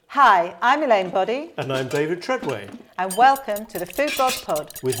Hi, I'm Elaine Boddy. And I'm David Treadway. And welcome to the Foodbod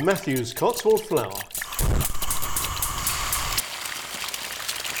pod. With Matthew's Cotswold Flour.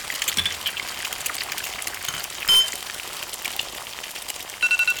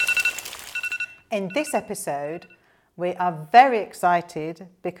 In this episode, we are very excited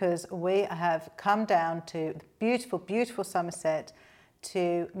because we have come down to the beautiful, beautiful Somerset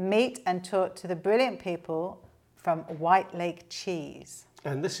to meet and talk to the brilliant people from White Lake Cheese.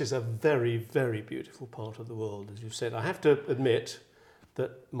 And this is a very, very beautiful part of the world, as you've said. I have to admit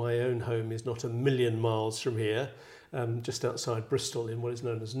that my own home is not a million miles from here, just outside Bristol in what is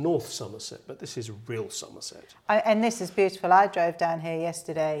known as North Somerset, but this is real Somerset. And this is beautiful. I drove down here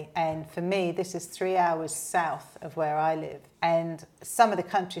yesterday, and for me, this is 3 hours south of where I live. And some of the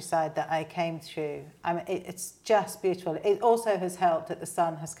countryside that I came through, I mean, it's just beautiful. It also has helped that the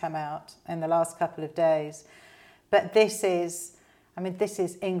sun has come out in the last couple of days. But this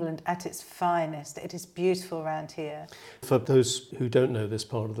is England at its finest. It is beautiful around here. For those who don't know this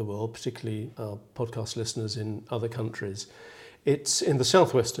part of the world, particularly our podcast listeners in other countries, it's in the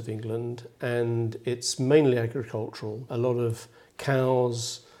southwest of England and it's mainly agricultural. A lot of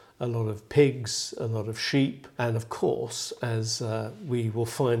cows, a lot of pigs, a lot of sheep, and of course, as we will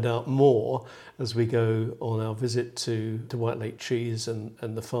find out more as we go on our visit to White Lake Cheese and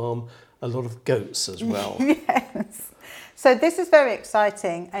the farm, a lot of goats as well. Yes. So this is very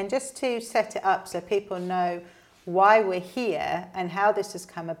exciting, and just to set it up so people know why we're here and how this has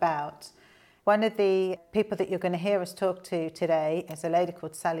come about, one of the people that you're going to hear us talk to today is a lady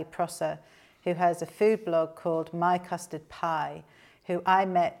called Sally Prosser, who has a food blog called My Custard Pie, who I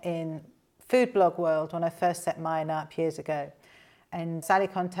met in food blog world when I first set mine up years ago. And Sally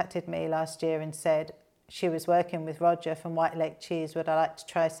contacted me last year and said she was working with Roger from White Lake Cheese. Would I like to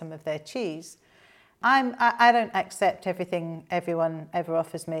try some of their cheese? I don't accept everything everyone ever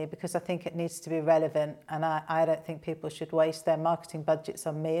offers me because I think it needs to be relevant, and I don't think people should waste their marketing budgets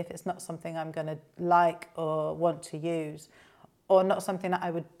on me if it's not something I'm going to like or want to use or not something that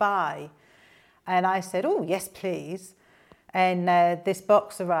I would buy. And I said, oh, yes, please. And this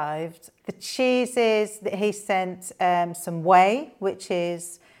box arrived. The cheeses that he sent, some Whey, which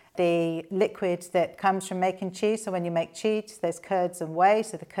is the liquid that comes from making cheese. So when you make cheese, there's curds and whey.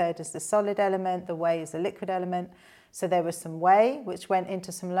 So the curd is the solid element, the whey is the liquid element. So there was some whey, which went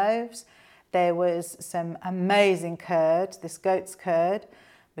into some loaves. There was some amazing curd, this goat's curd,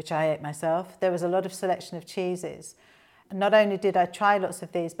 which I ate myself. There was a lot of selection of cheeses. Not only did I try lots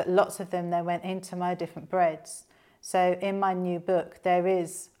of these, but lots of them, they went into my different breads. So in my new book, there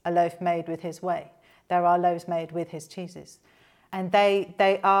is a loaf made with his whey. There are loaves made with his cheeses. And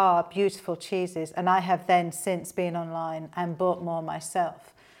they are beautiful cheeses. And I have then since been online and bought more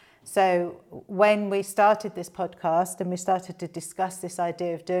myself. So when we started this podcast and we started to discuss this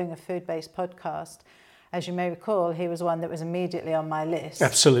idea of doing a food-based podcast, as you may recall, he was one that was immediately on my list.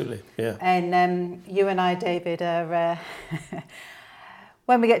 Absolutely, yeah. And you and I, David, are...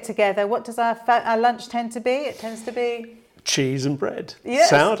 when we get together, what does our lunch tend to be? It tends to be... cheese and bread, yes.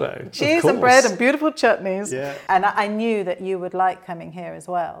 Sourdough, cheese and bread and beautiful chutneys. Yeah. And I knew that you would like coming here as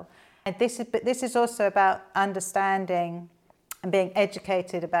well. And this is also about understanding and being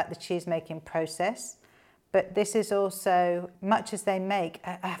educated about the cheese making process. But this is also, much as they make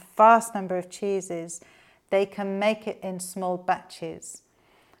a vast number of cheeses, they can make it in small batches.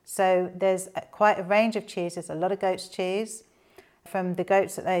 So there's quite a range of cheeses, a lot of goat's cheese from the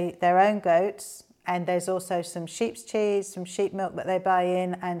goats their own goats. And there's also some sheep's cheese, some sheep milk that they buy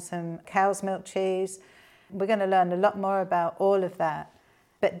in, and some cow's milk cheese. We're going to learn a lot more about all of that.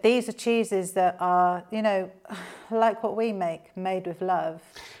 But these are cheeses that are, like what we make, made with love.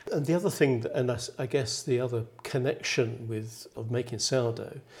 And the other thing, and I guess the other connection of making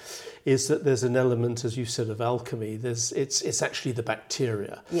sourdough, is that there's an element, as you said, of alchemy. It's actually the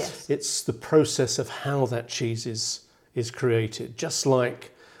bacteria. Yes. It's the process of how that cheese is created, just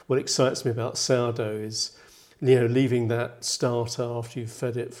like... What excites me about sourdough is, leaving that starter after you've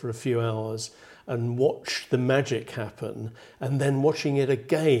fed it for a few hours and watch the magic happen, and then watching it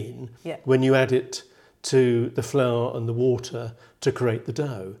again when you add it to the flour and the water to create the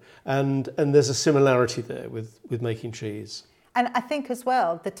dough. And there's a similarity there with making cheese. And I think as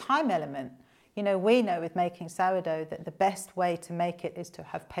well, the time element. We know with making sourdough that the best way to make it is to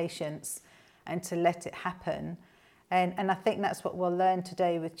have patience and to let it happen. And I think that's what we'll learn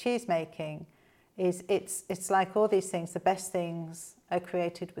today with cheese making, is it's like all these things, the best things are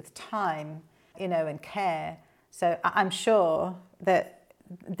created with time, and care. So I'm sure that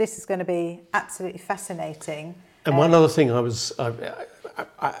this is going to be absolutely fascinating. And one other thing I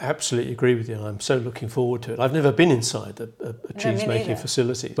I absolutely agree with you. I'm so looking forward to it. I've never been inside a cheese making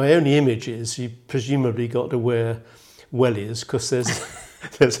facility. My only image is you presumably got to wear wellies because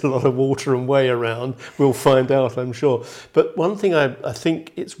there's a lot of water and whey around. We'll find out, I'm sure. But one thing I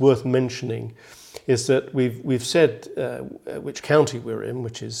think it's worth mentioning is that we've said which county we're in,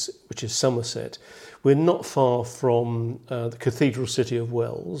 which is Somerset. We're not far from the cathedral city of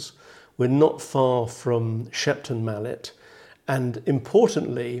Wells. We're not far from Shepton Mallet. And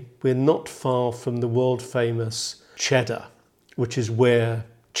importantly, we're not far from the world famous cheddar, which is where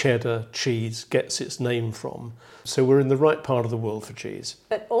cheddar cheese gets its name from. So we're in the right part of the world for cheese.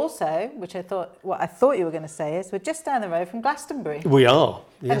 But also, what I thought you were going to say is we're just down the road from Glastonbury. We are,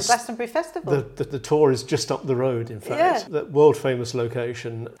 yes. And Glastonbury Festival. The tour is just up the road, in fact. Yeah. That world famous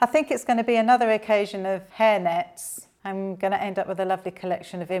location. I think it's going to be another occasion of hairnets. I'm going to end up with a lovely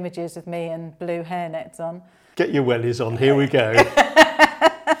collection of images of me and blue hairnets on. Get your wellies on, here we go.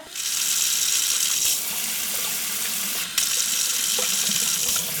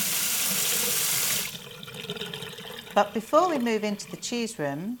 But before we move into the cheese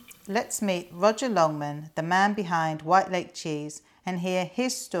room, let's meet Roger Longman, the man behind White Lake Cheese, and hear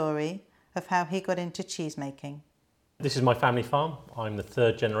his story of how he got into cheese making. This is my family farm. I'm the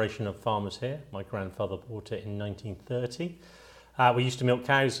third generation of farmers here. My grandfather bought it in 1930. We used to milk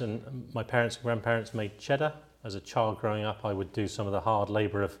cows, and my parents and grandparents made cheddar. As a child growing up, I would do some of the hard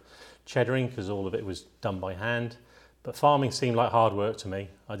labour of cheddaring because all of it was done by hand. But farming seemed like hard work to me.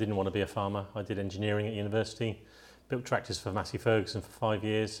 I didn't want to be a farmer. I did engineering at university, built tractors for Massey Ferguson for 5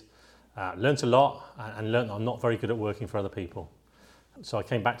 years, learnt a lot and learnt I'm not very good at working for other people. So I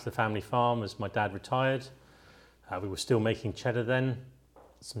came back to the family farm as my dad retired. We were still making cheddar then.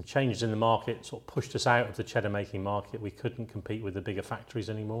 Some changes in the market sort of pushed us out of the cheddar making market. We couldn't compete with the bigger factories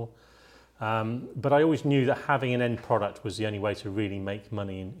anymore. But I always knew that having an end product was the only way to really make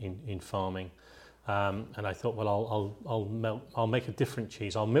money in farming. And I thought, well, I'll make a different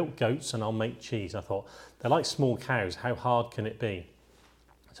cheese. I'll milk goats and I'll make cheese. I thought, they're like small cows. How hard can it be?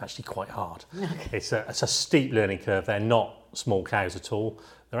 It's actually quite hard. Okay. It's a steep learning curve. They're not small cows at all.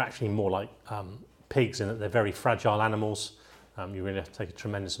 They're actually more like pigs in that they're very fragile animals. You really have to take a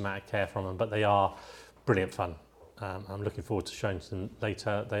tremendous amount of care from them, but they are brilliant fun. I'm looking forward to showing them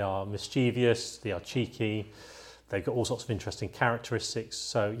later. They are mischievous, they are cheeky, they've got all sorts of interesting characteristics.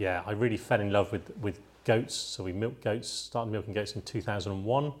 So yeah, I really fell in love with goats. So we milked goats, started milking goats in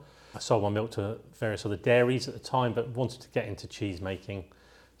 2001. I sold my milk to various other dairies at the time, but wanted to get into cheese making.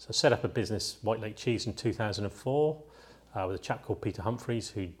 So I set up a business, White Lake Cheese, in 2004 with a chap called Peter Humphreys,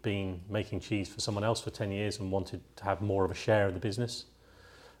 who'd been making cheese for someone else for 10 years and wanted to have more of a share of the business.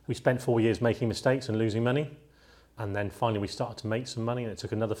 We spent 4 years making mistakes and losing money. And then finally we started to make some money, and it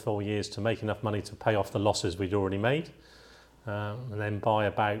took another 4 years to make enough money to pay off the losses we'd already made. And then by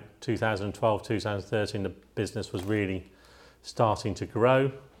about 2012, 2013, the business was really starting to grow.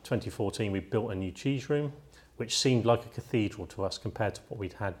 2014, we built a new cheese room, which seemed like a cathedral to us compared to what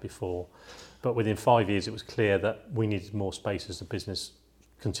we'd had before. But within 5 years, it was clear that we needed more space as the business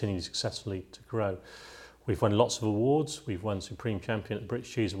continued successfully to grow. We've won lots of awards. We've won Supreme Champion at the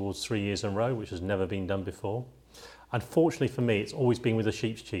British Cheese Awards 3 years in a row, which has never been done before. Unfortunately for me, it's always been with the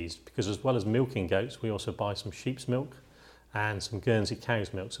sheep's cheese, because as well as milking goats, we also buy some sheep's milk and some Guernsey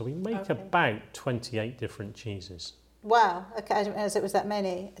cow's milk. So we make about 28 different cheeses. Wow, okay, I didn't realise it was that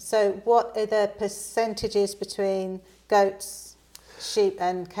many. So what are the percentages between goats, sheep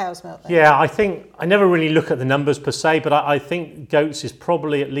and cow's milk then? Yeah, I think, I never really look at the numbers per se, but I think goats is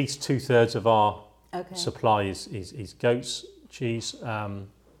probably at least 2/3 of our supply is goats cheese.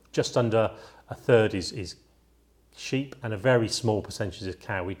 Just under a third is sheep, and a very small percentage is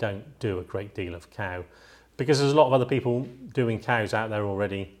cow. We don't do a great deal of cow because there's a lot of other people doing cows out there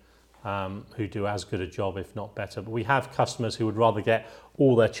already who do as good a job, if not better. But we have customers who would rather get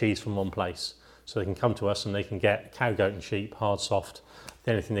all their cheese from one place. So they can come to us and they can get cow, goat and sheep, hard, soft.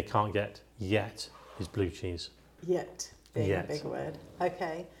 The only thing they can't get yet is blue cheese. Yet, being a big word.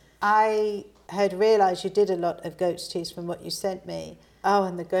 Okay. I had realised you did a lot of goat's cheese from what you sent me. Oh,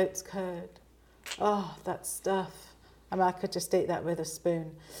 and the goat's curd. Oh, that stuff. I mean, I could just eat that with a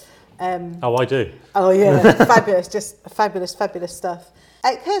spoon. Oh, I do. Oh, yeah. Fabulous. Just fabulous, fabulous stuff.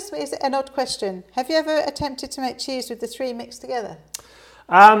 It occurs to me, is it an odd question? Have you ever attempted to make cheese with the three mixed together?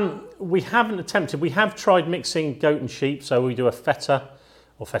 We haven't attempted. We have tried mixing goat and sheep. So we do a feta,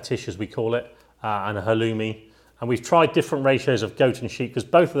 or fetish as we call it, and a halloumi. And we've tried different ratios of goat and sheep because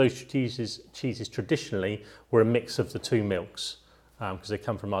both of those cheeses traditionally were a mix of the two milks because they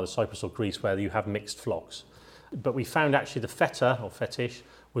come from either Cyprus or Greece where you have mixed flocks. But we found actually the feta or fetish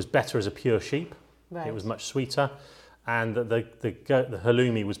was better as a pure sheep. Right. It was much sweeter. and the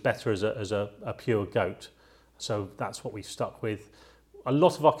halloumi was better as a pure goat. So that's what we've stuck with. A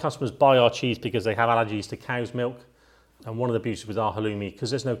lot of our customers buy our cheese because they have allergies to cow's milk. And one of the beauties with our halloumi,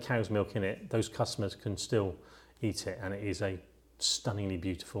 because there's no cow's milk in it, those customers can still eat it, and it is a stunningly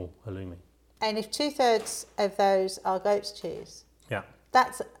beautiful halloumi. And if 2/3 of those are goat's cheese, yeah,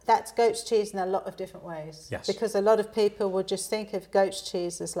 that's goat's cheese in a lot of different ways. Yes. Because a lot of people would just think of goat's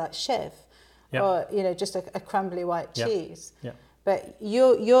cheese as like chev, or just a crumbly white cheese. Yeah. But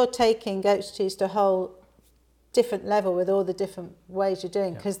you're taking goat's cheese to a whole different level with all the different ways you're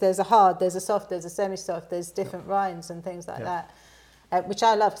doing, because there's a hard, there's a soft, there's a semi-soft, there's different rinds and things like that, which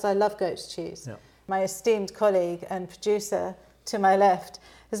I love, because I love goat's cheese. Yeah. My esteemed colleague and producer to my left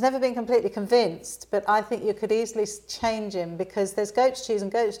has never been completely convinced, but I think you could easily change him, because there's goat's cheese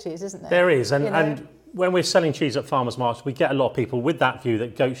and goat's cheese, isn't there? There is, and when we're selling cheese at farmers markets, we get a lot of people with that view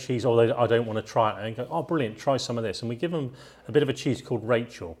that goat's cheese, although I don't want to try it, and go, oh brilliant, try some of this, and we give them a bit of a cheese called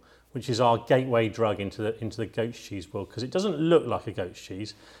Rachel, which is our gateway drug into the goat's cheese world, because it doesn't look like a goat's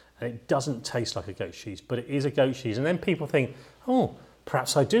cheese and it doesn't taste like a goat's cheese, but it is a goat's cheese. And then people think, oh,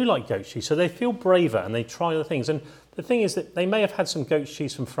 perhaps I do like goat's cheese. So they feel braver and they try other things. And the thing is that they may have had some goat's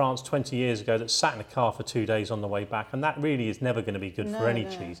cheese from France 20 years ago that sat in a car for 2 days on the way back, and that really is never going to be good for any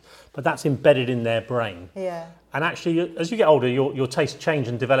cheese. But that's embedded in their brain. Yeah. And actually, as you get older, your tastes change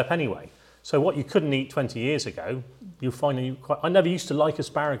and develop anyway. So what you couldn't eat 20 years ago, you'll find I never used to like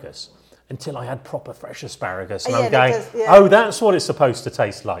asparagus until I had proper fresh asparagus, and I'm going, oh, that's what it's supposed to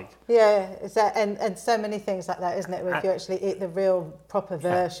taste like. Yeah, and so many things like that, isn't it? Where if you actually eat the real proper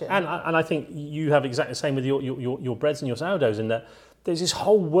version. And I think you have exactly the same with your breads and your sourdoughs, in that there's this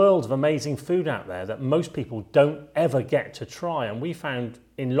whole world of amazing food out there that most people don't ever get to try. And we found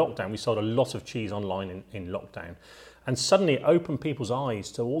in lockdown, we sold a lot of cheese online in lockdown. And suddenly it opened people's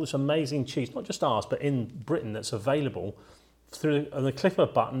eyes to all this amazing cheese, not just ours, but in Britain, that's available through the click of a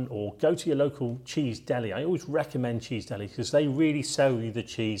button, or go to your local cheese deli. I always recommend cheese deli, because they really sell you the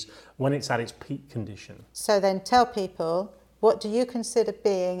cheese when it's at its peak condition. So then tell people, what do you consider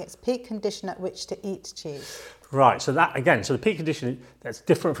being its peak condition at which to eat cheese? Right, so that again, so the peak condition, that's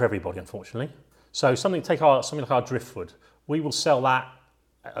different for everybody, unfortunately. So something like our driftwood, we will sell that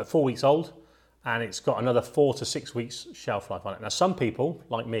at 4 weeks old, and it's got another 4 to 6 weeks shelf life on it. Now, some people,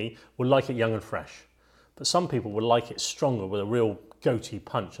 like me, will like it young and fresh, but some people will like it stronger with a real goaty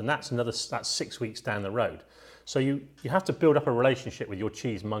punch, and that's 6 weeks down the road. So you have to build up a relationship with your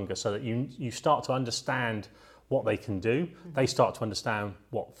cheesemonger so that you start to understand what they can do. They start to understand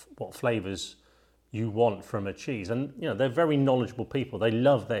what flavours you want from a cheese, and they're very knowledgeable people. They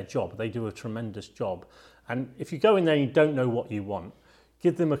love their job. They do a tremendous job. And if you go in there and you don't know what you want,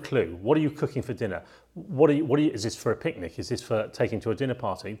 give them a clue. What are you cooking for dinner? Is this for a picnic? Is this for taking to a dinner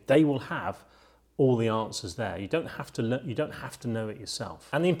party? They will have all the answers there. You don't have to know it yourself.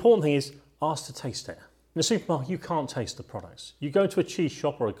 And the important thing is, ask to taste it. In the supermarket, you can't taste the products. You go to a cheese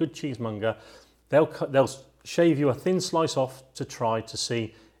shop or a good cheesemonger, they'll shave you a thin slice off to try to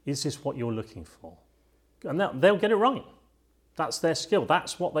see, is this what you're looking for? And they'll get it right. That's their skill.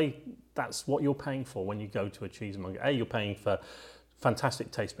 That's what you're paying for when you go to a cheesemonger. You're paying for fantastic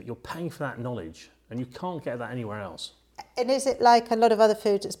taste, but you're paying for that knowledge, and you can't get that anywhere else. And is it like a lot of other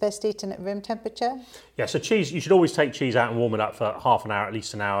foods, it's best eaten at room temperature? Yeah, so cheese, you should always take cheese out and warm it up for half an hour, at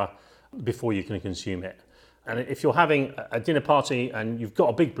least an hour, before you can consume it. And if you're having a dinner party and you've got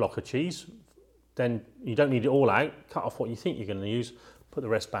a big block of cheese, then you don't need it all out. Cut off what you think you're going to use, put the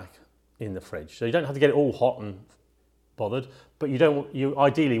rest back in the fridge. So you don't have to get it all hot and bothered, but you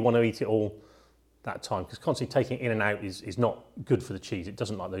ideally want to eat it all that time, because constantly taking it in and out is not good for the cheese. It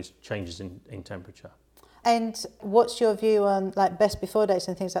doesn't like those changes in temperature. And what's your view on like best before dates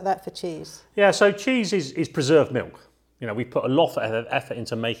and things like that for cheese? Yeah, so cheese is preserved milk. We put a lot of effort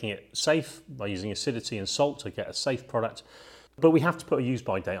into making it safe by using acidity and salt to get a safe product, but we have to put a use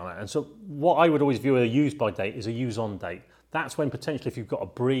by date on it. And so what I would always view a use by date is a use on date. That's when potentially, if you've got a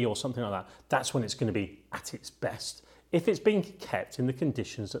brie or something like that, that's when it's going to be at its best. If it's being kept in the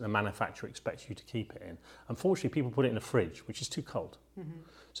conditions that the manufacturer expects you to keep it in. Unfortunately, people put it in a fridge, which is too cold. Mm-hmm.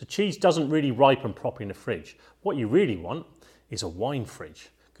 So cheese doesn't really ripen properly in a fridge. What you really want is a wine fridge,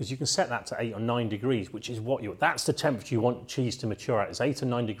 because you can set that to 8 or 9 degrees, which is that's the temperature you want cheese to mature at. It's 8 or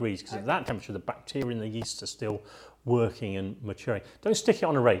 9 degrees, because at that temperature, the bacteria and the yeast are still working and maturing. Don't stick it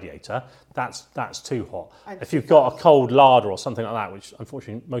on a radiator. That's too hot. If you've got a cold larder or something like that, which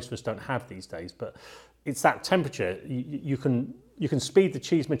unfortunately most of us don't have these days, but it's that temperature. You can speed the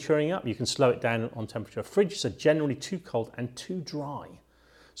cheese maturing up. You can slow it down on temperature. Fridges are generally too cold and too dry.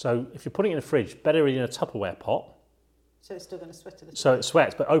 So if you're putting it in a fridge, better in a Tupperware pot, So it's still going to sweat a little. So it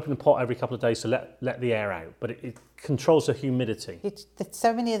sweats, but open the pot every couple of days to let the air out. But it controls the humidity.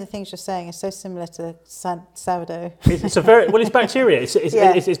 So many of the things you're saying are so similar to sourdough. It's a very it's bacteria.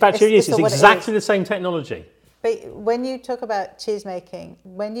 It's bacteria. It's exactly the same technology. But when you talk about cheese making,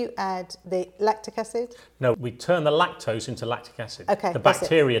 when you add the lactic acid? No, we turn the lactose into lactic acid. Okay, the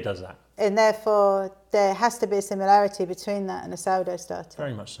bacteria does that. And therefore, there has to be a similarity between that and a sourdough starter.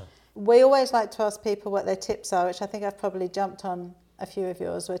 Very much so. We always like to ask people what their tips are, which I think I've probably jumped on a few of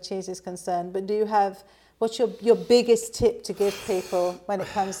yours where cheese is concerned. But do you have, what's your biggest tip to give people when it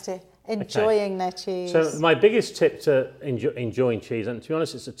comes to enjoying their cheese? So my biggest tip to enjoying cheese, and to be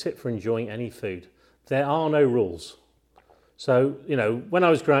honest, it's a tip for enjoying any food. There are no rules. So, when I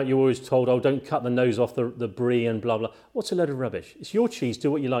was growing up, you were always told, oh, don't cut the nose off the brie and blah, blah. What's a load of rubbish? It's your cheese,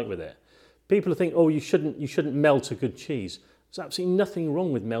 do what you like with it. People think, oh, you shouldn't melt a good cheese. There's absolutely nothing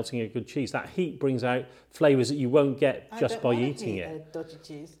wrong with melting a good cheese. That heat brings out flavours that you won't get just by eating it. I don't dodgy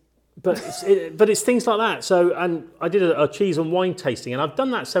cheese. But it's things like that. So, and I did a cheese and wine tasting, and I've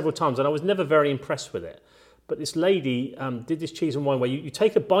done that several times, and I was never very impressed with it. But this lady did this cheese and wine where you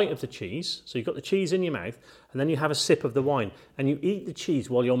take a bite of the cheese, so you've got the cheese in your mouth, and then you have a sip of the wine, and you eat the cheese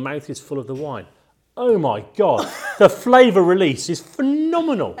while your mouth is full of the wine. Oh my God, the flavour release is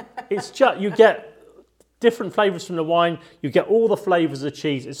phenomenal. It's just, you get different flavours from the wine, you get all the flavours of the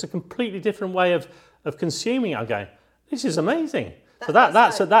cheese. It's a completely different way of consuming it. I'm going, this is amazing.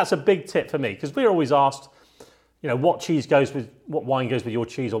 That's a big tip for me, because we're always asked, what cheese goes with, what wine goes with your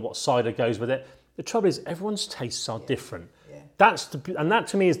cheese, or what cider goes with it. The trouble is, everyone's tastes are different. Yeah. And that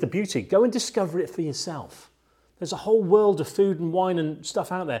to me is the beauty. Go and discover it for yourself. There's a whole world of food and wine and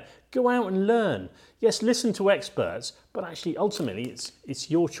stuff out there. Go out and learn. Yes, listen to experts, but actually, ultimately, it's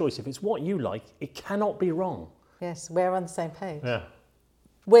your choice. If it's what you like, it cannot be wrong. Yes, we're on the same page. Yeah.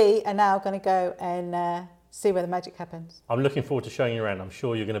 We are now going to go and see where the magic happens. I'm looking forward to showing you around. I'm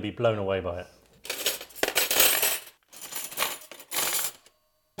sure you're going to be blown away by it.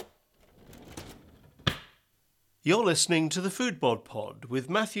 You're listening to the Foodbod Pod with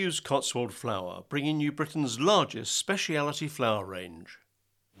Matthew's Cotswold Flour, bringing you Britain's largest speciality flour range.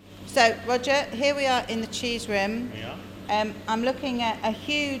 So, Roger, here we are in the cheese room. Yeah. I'm looking at a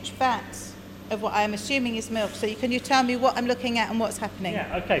huge vat of what I'm assuming is milk. So, can you tell me what I'm looking at and what's happening?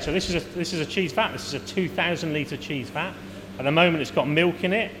 Yeah. Okay. So this is a cheese vat. This is a 2,000 litre cheese vat. At the moment, it's got milk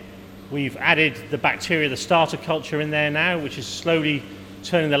in it. We've added the bacteria, the starter culture, in there now, which is slowly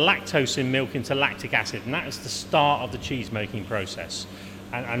turning the lactose in milk into lactic acid, and that is the start of the cheese making process.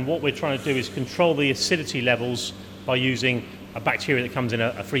 And what we're trying to do is control the acidity levels by using a bacteria that comes in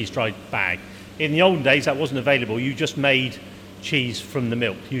a freeze-dried bag. In the olden days, that wasn't available. You just made cheese from the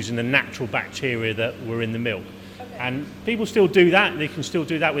milk using the natural bacteria that were in the milk. Okay. And people still do that. They can still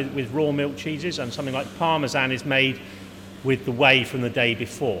do that with raw milk cheeses, and something like Parmesan is made with the whey from the day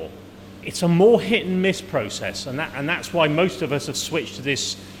before. It's a more hit and miss process, and that's why most of us have switched to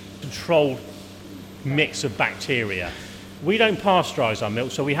this controlled mix of bacteria. We don't pasteurize our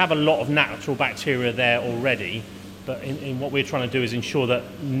milk, so we have a lot of natural bacteria there already, but in what we're trying to do is ensure that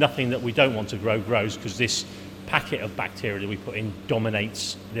nothing that we don't want to grow grows, because this packet of bacteria that we put in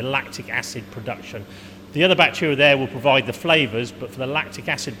dominates the lactic acid production. The other bacteria there will provide the flavours, but for the lactic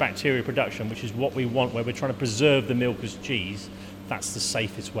acid bacteria production, which is what we want, where we're trying to preserve the milk as cheese, that's the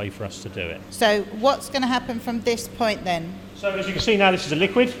safest way for us to do it. So what's going to happen from this point then? So as you can see now, this is a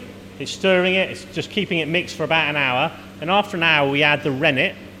liquid. It's stirring it. It's just keeping it mixed for about an hour. And after an hour, we add the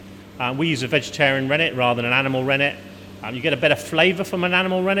rennet. We use a vegetarian rennet rather than an animal rennet. You get a better flavour from an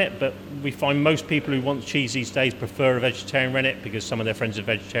animal rennet, but we find most people who want cheese these days prefer a vegetarian rennet because some of their friends are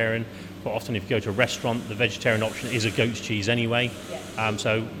vegetarian. Quite often, if you go to a restaurant, the vegetarian option is a goat's cheese anyway. Yeah.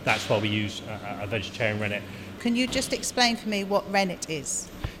 So that's why we use a vegetarian rennet. Can you just explain for me what rennet is?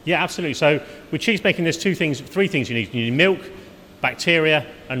 Yeah, absolutely. So with cheese making, there's three things you need. You need milk, bacteria,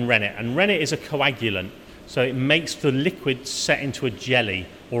 and rennet. And rennet is a coagulant, so it makes the liquid set into a jelly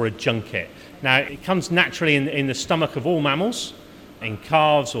or a junket. Now, it comes naturally in the stomach of all mammals, in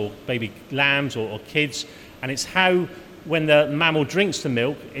calves or baby lambs or kids, and it's how, when the mammal drinks the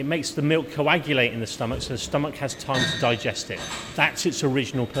milk, it makes the milk coagulate in the stomach, so the stomach has time to digest it. That's its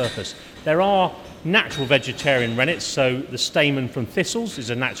original purpose. There are natural vegetarian rennets, so the stamen from thistles is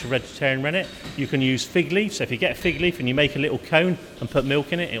a natural vegetarian rennet. You can use fig leaf, so if you get a fig leaf and you make a little cone and put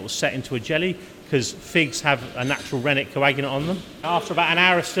milk in it, it will set into a jelly, because figs have a natural rennet coagulant on them. After about an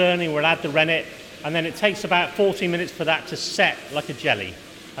hour of stirring, we'll add the rennet, and then it takes about 40 minutes for that to set like a jelly.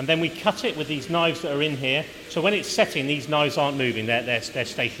 And then we cut it with these knives that are in here. So when it's setting, these knives aren't moving, they're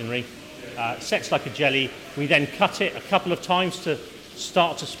stationary. It sets like a jelly. We then cut it a couple of times to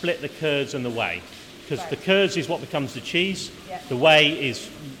start to split the curds and the whey. because Right. the curds is what becomes the cheese. Yeah. The whey is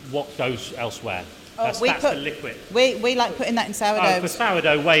what goes elsewhere. That's the liquid. We like putting that in sourdough. Oh, for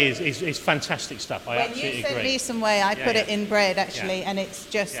sourdough, whey is fantastic stuff. I When absolutely you sent agree. me some whey, I put it yeah. in bread actually, Yeah. and it's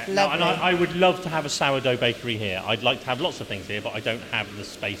just No, lovely. and I would love to have a sourdough bakery here. I'd like to have lots of things here, but I don't have the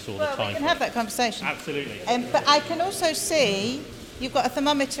space or the well, time. we can for have it. that conversation. Absolutely. But I can also see you've got a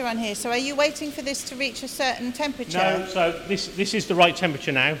thermometer on here. So are you waiting for this to reach a certain temperature? No, so this is the right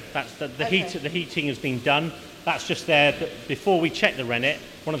temperature now. That's the Okay. heat. The heating has been done. That's just there. Before we check the rennet,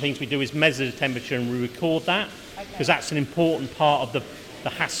 one of the things we do is measure the temperature and we record that, because that's an important part of the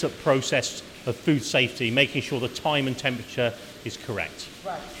HACCP process of food safety, making sure the time and temperature is correct.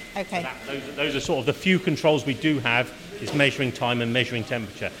 Right. Okay. Those are sort of the few controls we do have, is measuring time and measuring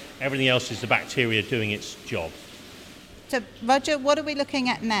temperature. Everything else is the bacteria doing its job. So Roger, what are we looking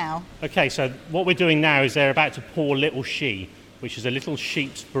at now? Okay, so what we're doing now is they're about to pour little shy, which is a little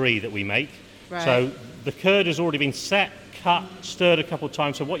sheep's brie that we make. Right. So the curd has already been set, cut, stirred a couple of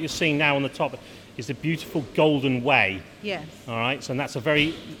times. So what you're seeing now on the top is the beautiful golden whey. Yes. All right, so that's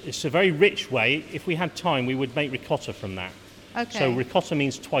it's a very rich whey. If we had time, we would make ricotta from that. Okay. So ricotta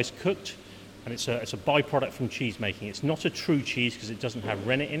means twice cooked, and it's a byproduct from cheese making. It's not a true cheese because it doesn't have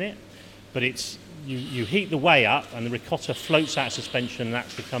rennet in it, but it's you heat the whey up and the ricotta floats out of suspension, and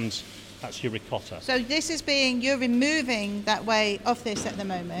that's your ricotta. So this is you're removing that whey off this at the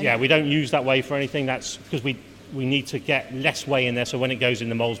moment. Yeah, we don't use that whey for anything. That's because we need to get less whey in there, so when it goes in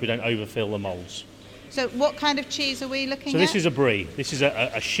the moulds, we don't overfill the moulds. So what kind of cheese are we looking at? So this is a brie. This is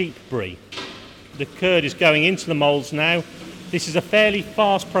a sheep brie. The curd is going into the moulds now. This is a fairly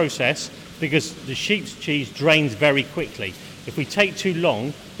fast process because the sheep's cheese drains very quickly. If we take too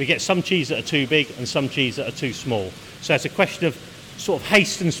long, we get some cheese that are too big and some cheese that are too small. So it's a question of sort of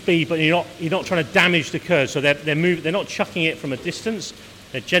haste and speed, but you're not trying to damage the curd. So they're not chucking it from a distance.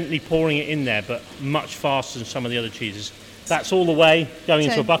 They're gently pouring it in there, but much faster than some of the other cheeses. That's all the way going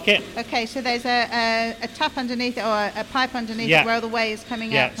into a bucket. Okay, so there's a tap underneath it, or a pipe underneath it where all the whey is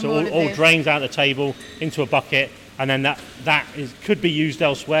coming out from so all of all this. drains out the table into a bucket, and then that could be used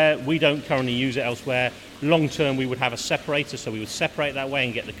elsewhere. We don't currently use it elsewhere. Long term, we would have a separator, so we would separate that whey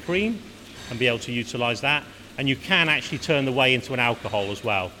and get the cream and be able to utilise that. And you can actually turn the whey into an alcohol as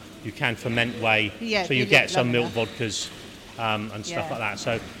well. You can ferment whey, so you get some milk vodkas and stuff like that.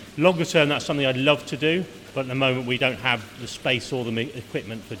 So longer term, that's something I'd love to do, but at the moment we don't have the space or the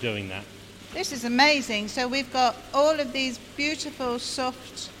equipment for doing that. This is amazing. So we've got all of these beautiful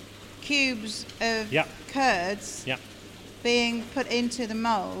soft cubes of curds being put into the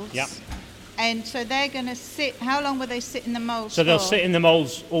moulds. Yep. And so they're going to sit, how long will they sit in the moulds So they'll for? sit in the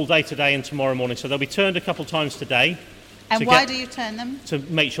moulds all day today and tomorrow morning. So they'll be turned a couple of times today. And why do you turn them? To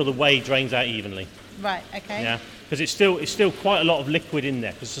make sure the whey drains out evenly. Right, okay. Yeah, because it's still quite a lot of liquid in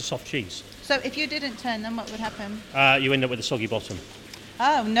there because it's a soft cheese. So if you didn't turn them, what would happen? You end up with a soggy bottom.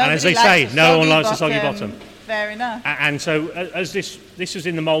 Oh, no. And as they say, no one likes a soggy bottom. Fair enough. And so as this is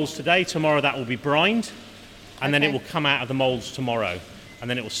in the moulds today, tomorrow that will be brined, and then it will come out of the moulds tomorrow. And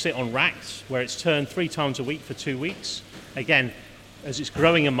then it will sit on racks where it's turned 3 times a week for 2 weeks. Again, as it's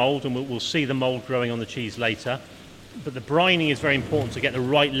growing a mould, and we'll see the mould growing on the cheese later. But the brining is very important to get the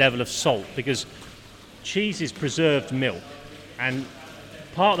right level of salt, because cheese is preserved milk. And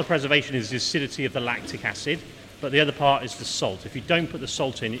part of the preservation is the acidity of the lactic acid, but the other part is the salt. If you don't put the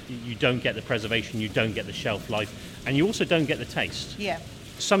salt in, you don't get the preservation, you don't get the shelf life, and you also don't get the taste. Yeah.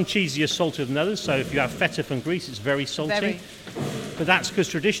 Some cheeses are saltier than others, so if you have feta from Greece, it's very salty. But that's because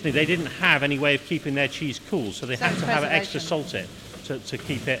traditionally they didn't have any way of keeping their cheese cool, so they had to have it extra salted to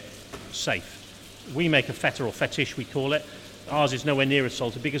keep it safe. We make a feta, or fetish we call it. Ours is nowhere near as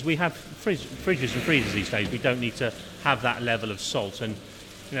salted because we have fridges and freezers these days. We don't need to have that level of salt. And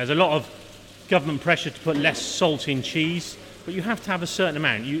there's a lot of government pressure to put less salt in cheese, but you have to have a certain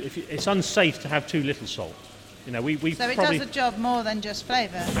amount. It's unsafe to have too little salt. So it does the job more than just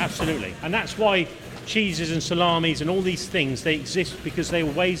flavour. Absolutely, and that's why cheeses and salamis and all these things, they exist because they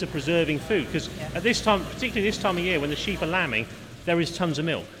are ways of preserving food. Because at this time, particularly this time of year when the sheep are lambing, there is tons of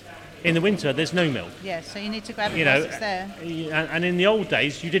milk. In the winter, there's no milk. Yeah, so you need to grab it whilst it's there. And in the old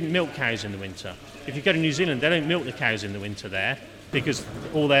days, you didn't milk cows in the winter. If you go to New Zealand, they don't milk the cows in the winter there because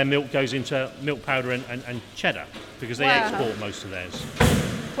all their milk goes into milk powder and cheddar because they export most of theirs.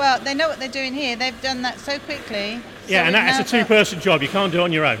 Well, they know what they're doing here. They've done that so quickly. Yeah, and that's a two-person job. You can't do it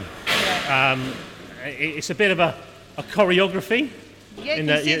on your own. Yeah. It's a bit of a choreography. Yeah,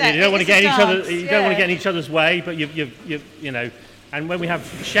 you don't want to get in each other's way, but you know. And when we have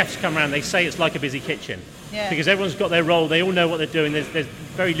chefs come around, they say it's like a busy kitchen because everyone's got their role. They all know what they're doing. There's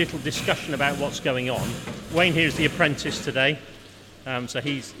very little discussion about what's going on. Wayne here is the apprentice today. So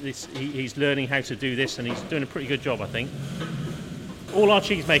he's learning how to do this, and he's doing a pretty good job, I think. All our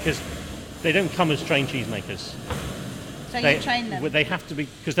cheesemakers, they don't come as trained cheesemakers. So you train them? They have to be,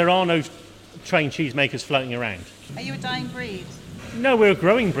 because there are no trained cheesemakers floating around. Are you a dying breed? No, we're a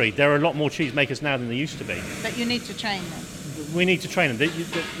growing breed. There are a lot more cheesemakers now than there used to be. But you need to train them? We need to train them.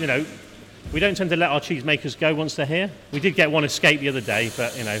 You know, we don't tend to let our cheesemakers go once they're here. We did get one escape the other day,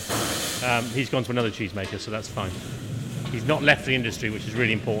 but, you know, he's gone to another cheesemaker, so that's fine. He's not left the industry, which is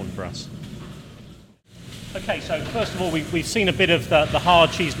really important for us. Okay, so first of all, we've seen a bit of the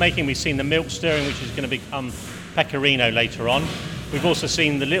hard cheese making. We've seen the milk stirring, which is going to become pecorino later on. We've also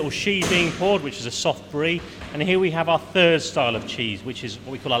seen the little scie being poured, which is a soft brie. And here we have our third style of cheese, which is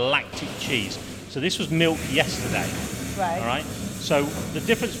what we call a lactic cheese. So this was milked yesterday. Right. All right. So the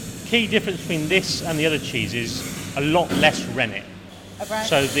key difference between this and the other cheese is a lot less rennet. Right.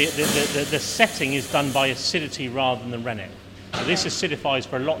 So the setting is done by acidity rather than the rennet. So this acidifies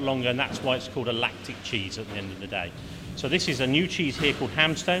for a lot longer, and that's why it's called a lactic cheese at the end of the day. So this is a new cheese here called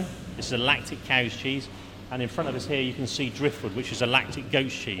Hamstone. This is a lactic cow's cheese. And in front of us here you can see Driftwood, which is a lactic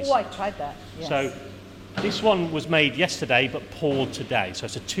goat's cheese. Oh, I tried that. Yes. So this one was made yesterday but poured today. So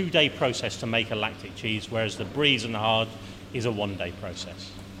it's a 2-day process to make a lactic cheese, whereas the bries and the hard is a 1-day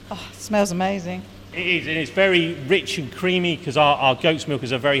process. Oh, it smells amazing. It is, and it's very rich and creamy because our goat's milk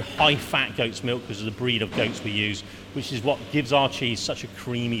is a very high-fat goat's milk because of the breed of goats we use, which is what gives our cheese such a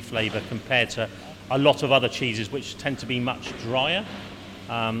creamy flavour compared to a lot of other cheeses which tend to be much drier.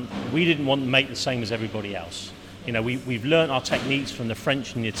 We didn't want to make the same as everybody else. You know, we've learnt our techniques from the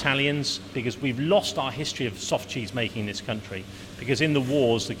French and the Italians because we've lost our history of soft cheese making in this country. Because in the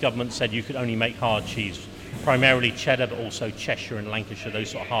wars, the government said you could only make hard cheese, primarily cheddar, but also Cheshire and Lancashire,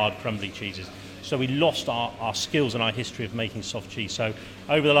 those sort of hard, crumbly cheeses. So we lost our skills and our history of making soft cheese. So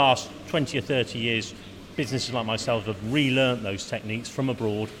over the last 20 or 30 years, businesses like myself have relearnt those techniques from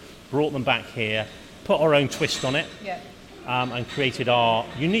abroad, brought them back here, put our own twist on it. Yeah. And created our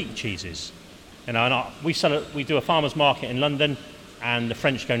unique cheeses. You know, and we do a farmers market in London, and the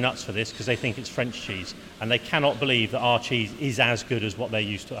French go nuts for this because they think it's French cheese, and they cannot believe that our cheese is as good as what they're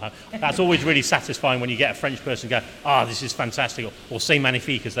used to have. That's always really satisfying when you get a French person go, this is fantastic, or c'est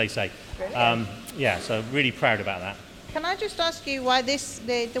magnifique, as they say. Yeah, so really proud about that. Can I just ask you why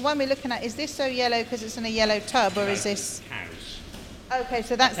the one we're looking at, is this so yellow because it's in a yellow tub, or is this? Cows. Okay,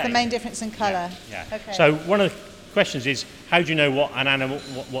 so that's the main difference in colour. Yeah. Okay. So one of the questions is, how do you know what an animal,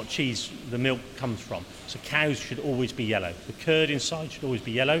 what cheese the milk comes from? So cows should always be yellow. The curd inside should always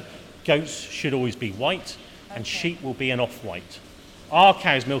be yellow. Goats should always be white, and sheep will be an off-white. Our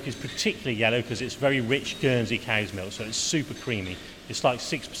cow's milk is particularly yellow because it's very rich Guernsey cow's milk, so it's super creamy. It's like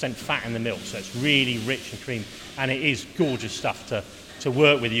 6% fat in the milk, so it's really rich and creamy, and it is gorgeous stuff to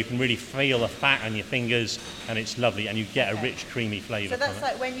work with. You can really feel the fat on your fingers, and it's lovely, and you get a rich, creamy flavour. So that's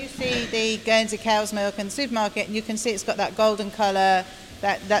like when you see the Guernsey cow's milk in the supermarket, and you can see it's got that golden colour.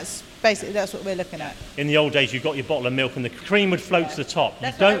 That's basically what we're looking at. In the old days, you got your bottle of milk, and the cream would float to the top.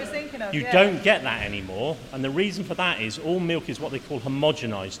 That's what I was thinking of. You don't get that anymore, and the reason for that is all milk is what they call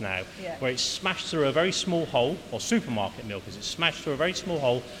homogenised now, where it's smashed through a very small hole, or supermarket milk is smashed through a very small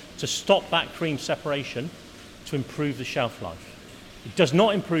hole to stop that cream separation, to improve the shelf life. It does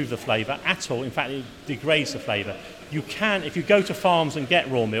not improve the flavour at all. In fact, it degrades the flavour. You can, if you go to farms and get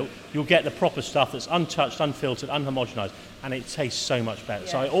raw milk, you'll get the proper stuff that's untouched, unfiltered, unhomogenised, and it tastes so much better.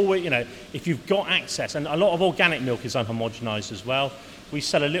 So I always, if you've got access, and a lot of organic milk is unhomogenised as well. We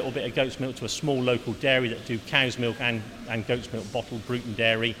sell a little bit of goat's milk to a small local dairy that do cow's milk and goat's milk bottled, Bruton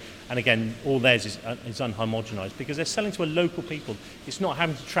Dairy. And again, all theirs is unhomogenised because they're selling to a local people. It's not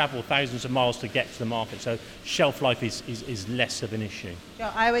having to travel thousands of miles to get to the market. So shelf life is less of an issue.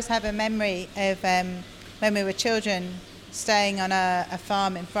 I always have a memory of when we were children staying on a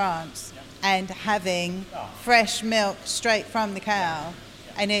farm in France and having fresh milk straight from the cow.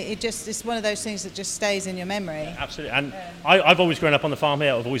 And it's one of those things that just stays in your memory. Yeah, absolutely. And I've always grown up on the farm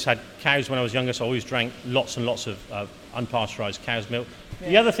here. I've always had cows when I was younger, so I always drank lots and lots of unpasteurised cow's milk. Yeah.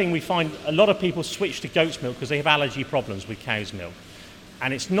 The other thing we find, a lot of people switch to goat's milk because they have allergy problems with cow's milk.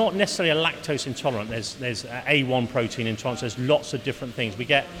 And it's not necessarily a lactose intolerant. There's A1 protein intolerance. There's lots of different things. We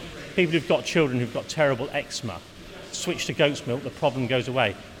get people who've got children who've got terrible eczema. Switch to goat's milk, the problem goes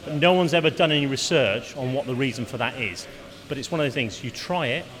away. But no one's ever done any research on what the reason for that is. But it's one of the things, you try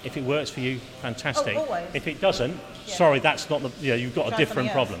it, if it works for you, fantastic. If it doesn't, sorry, that's not you've got a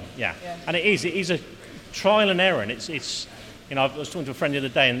different problem. Yeah. And it is a trial and error, and it's I was talking to a friend the other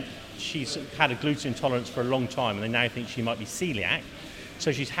day, and she's had a gluten intolerance for a long time, and they now think she might be celiac,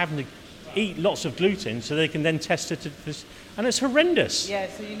 so she's having to eat lots of gluten so they can then test her to this, and it's horrendous. Yeah,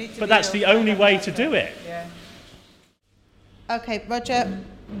 so you need to but that's the only way to do it. Yeah. Okay, Roger,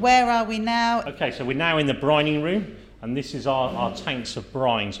 where are we now? Okay, so we're now in the brining room, and this is our tanks of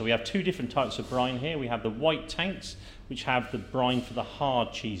brine. So we have two different types of brine here. We have the white tanks, which have the brine for the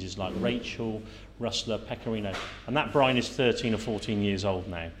hard cheeses like Rachel, Rustler, Pecorino. And that brine is 13 or 14 years old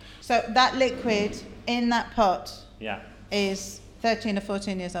now. So that liquid in that pot Yeah. is 13 or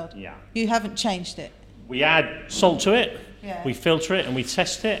 14 years old? Yeah. You haven't changed it? We add salt to it, Yeah. we filter it, and we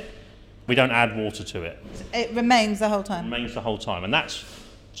test it. We don't add water to it. It remains the whole time? It remains the whole time. And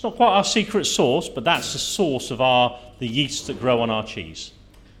it's not quite our secret sauce, but that's the source of the yeasts that grow on our cheese.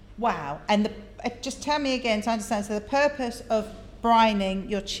 Wow. And just tell me again to understand. So the purpose of brining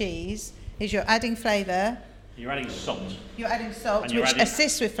your cheese is you're adding flavour. You're adding salt. You're adding salt, And you're which adding-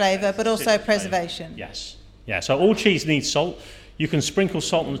 assists with flavour, but also preservation. Yes. Yeah, so all cheese needs salt. You can sprinkle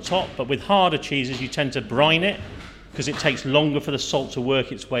salt on the top, but with harder cheeses, you tend to brine it because it takes longer for the salt to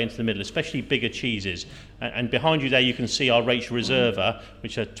work its way into the middle, especially bigger cheeses. And behind you there, you can see our Rachel Reserva,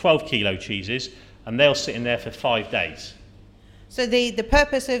 which are 12 kilo cheeses, and they'll sit in there for 5 days. So the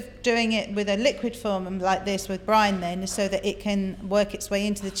purpose of doing it with a liquid form like this with brine then is so that it can work its way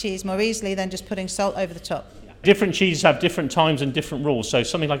into the cheese more easily than just putting salt over the top. Different cheeses have different times and different rules. So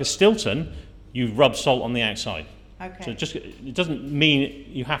something like a Stilton, you rub salt on the outside. Okay. So it doesn't mean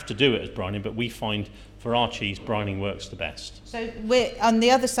you have to do it as brining, but we find for our cheese, brining works the best. So we're on the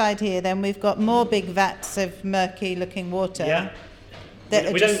other side here then we've got more big vats of murky looking water. Yeah.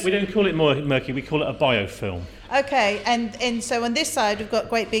 that We don't call it more murky, we call it a biofilm. Okay, and so on this side we've got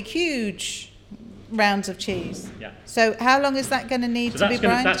great big huge rounds of cheese. Yeah. So how long is that going to need to be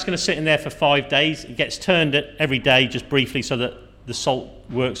brined? That's going to sit in there for 5 days. It gets turned every day just briefly so that the salt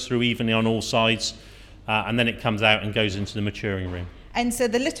works through evenly on all sides, and then it comes out and goes into the maturing room. And so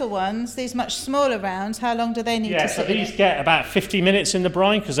the little ones, these much smaller rounds, how long do they need to So sit in these it? get about 50 minutes in the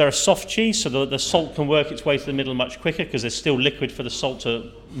brine because they're a soft cheese, so the salt can work its way to the middle much quicker because there's still liquid for the salt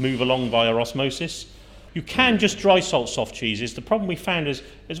to move along via osmosis. You can just dry salt soft cheeses. The problem we found is,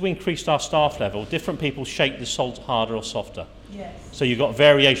 as we increased our staff level, different people shape the salt harder or softer. Yes. So you've got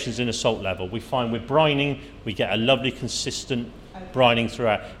variations in the salt level. We find with brining, we get a lovely consistent brining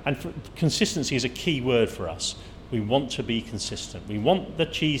throughout. And consistency is a key word for us. We want to be consistent. We want the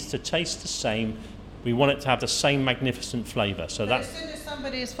cheese to taste the same. We want it to have the same magnificent flavour. So But as soon as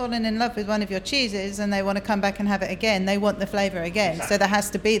somebody has fallen in love with one of your cheeses and they want to come back and have it again, they want the flavour again. Exactly. So there has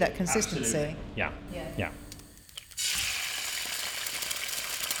to be that consistency. Absolutely. Yeah.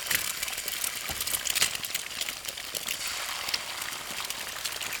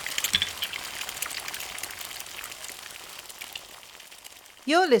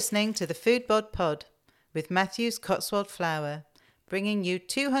 You're listening to the Foodbod Pod with Matthew's Cotswold Flour, bringing you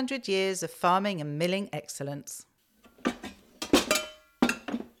 200 years of farming and milling excellence.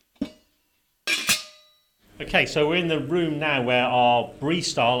 Okay, so we're in the room now where our brie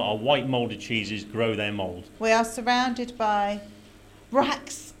style, our white moulded cheeses grow their mould. We are surrounded by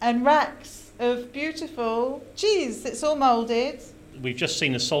racks and racks of beautiful cheese. It's all moulded. We've just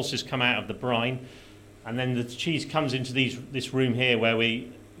seen the sauces come out of the brine, and then the cheese comes into this room here where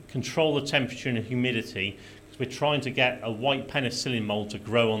we control the temperature and humidity because we're trying to get a white penicillin mould to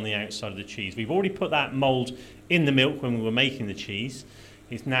grow on the outside of the cheese. We've already put that mould in the milk when we were making the cheese.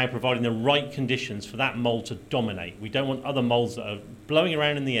 It's now providing the right conditions for that mould to dominate. We don't want other moulds that are blowing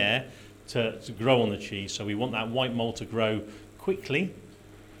around in the air to grow on the cheese, so we want that white mould to grow quickly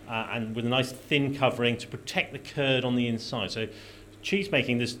and with a nice thin covering to protect the curd on the inside. So cheese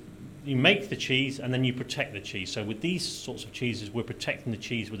making, you make the cheese and then you protect the cheese. So with these sorts of cheeses, we're protecting the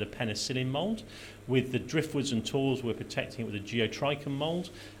cheese with a penicillin mould. With the driftwoods and tors, we're protecting it with a geotrichum mould.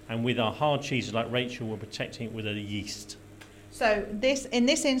 And with our hard cheeses like Rachel, we're protecting it with a yeast. So in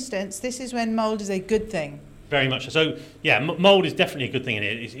this instance, this is when mould is a good thing. Very much so. Yeah, mould is definitely a good thing in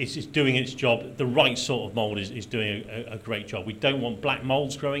it. It's doing its job. The right sort of mould is doing a great job. We don't want black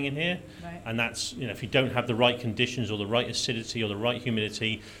moulds growing in here. Right. And that's, if you don't have the right conditions or the right acidity or the right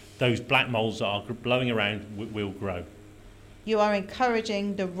humidity, those black moulds that are blowing around will grow. You are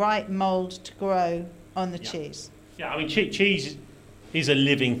encouraging the right mould to grow on the cheese. Yeah, I mean, cheese is a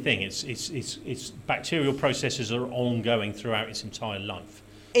living thing. Its bacterial processes are ongoing throughout its entire life.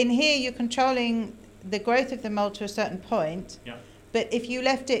 In here, you're controlling the growth of the mould to a certain point. Yeah. But if you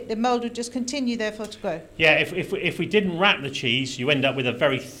left it, the mould would just continue, therefore, to grow. Yeah, if we didn't wrap the cheese, you end up with a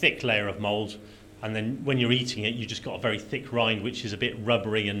very thick layer of mould, and then when you're eating it, you just got a very thick rind, which is a bit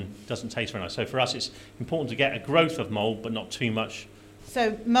rubbery and doesn't taste very nice. So for us, it's important to get a growth of mould, but not too much.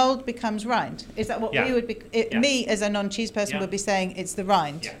 So mould becomes rind. Is that what we would be? Me, as a non-cheese person, would be saying it's the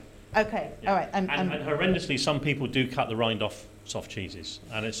rind. Yeah. Okay. Yeah. All right. And horrendously, some people do cut the rind off soft cheeses,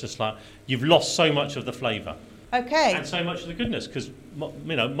 and it's just like you've lost so much of the flavour. Okay. And so much of the goodness, because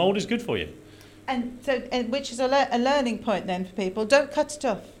mould is good for you. And so, which is a learning point then for people. Don't cut it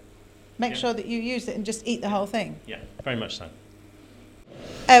off. Make sure that you use it and just eat the whole thing. Yeah, very much so.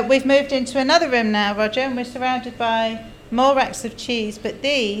 We've moved into another room now, Roger, and we're surrounded by more racks of cheese, but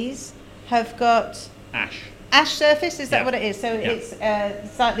these have got ash surface. Is that what it is? So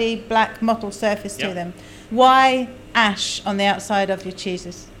it's slightly black mottled surface to them. Why ash on the outside of your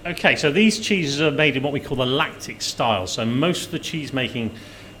cheeses? Okay, so these cheeses are made in what we call the lactic style. So most of the cheese making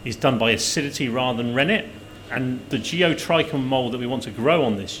is done by acidity rather than rennet. And the geotrichum mould that we want to grow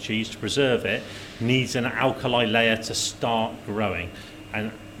on this cheese to preserve it needs an alkali layer to start growing.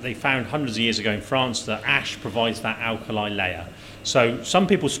 And they found hundreds of years ago in France that ash provides that alkali layer. So some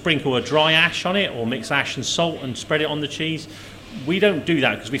people sprinkle a dry ash on it or mix ash and salt and spread it on the cheese. We don't do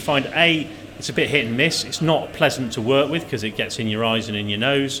that because we find it's a bit hit and miss. It's not pleasant to work with because it gets in your eyes and in your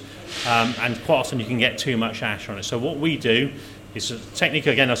nose, and quite often you can get too much ash on it. So what we do is a technique,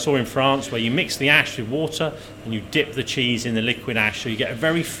 again, I saw in France, where you mix the ash with water and you dip the cheese in the liquid ash, so you get a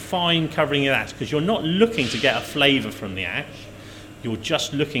very fine covering of ash, because you're not looking to get a flavour from the ash. You're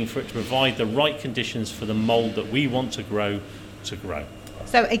just looking for it to provide the right conditions for the mould that we want to grow.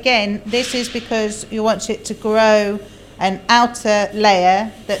 So again, this is because you want it to grow an outer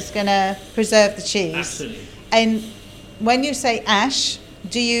layer that's going to preserve the cheese. Absolutely. And when you say ash,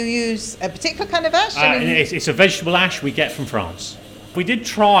 do you use a particular kind of ash? It's a vegetable ash we get from France. We did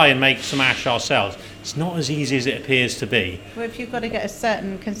try and make some ash ourselves. It's not as easy as it appears to be. Well, if you've got to get a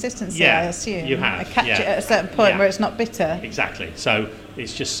certain consistency, I assume. You have. Catch it at a certain point where it's not bitter. Exactly. So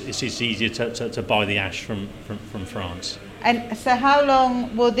it's easier to buy the ash from France. And so how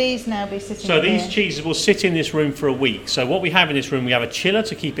long will these now be sitting So here? these cheeses will sit in this room for a week. So what we have in this room, we have a chiller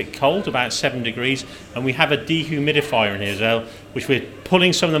to keep it cold, about 7 degrees, and we have a dehumidifier in here as well, which we're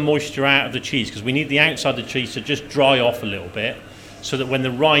pulling some of the moisture out of the cheese, because we need the outside of the cheese to just dry off a little bit, so that when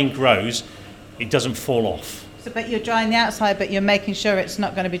the rind grows, it doesn't fall off. So, but you're drying the outside, but you're making sure it's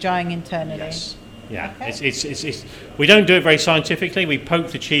not going to be drying internally. Yes. Yeah. Okay. It's we don't do it very scientifically. We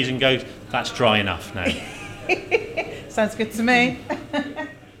poke the cheese and go, that's dry enough now. Sounds good to me.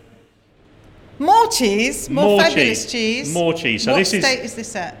 More cheese, more fabulous cheese. More cheese. So what state is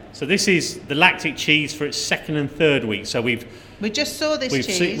this at? So this is the lactic cheese for its second and third week. So we just saw this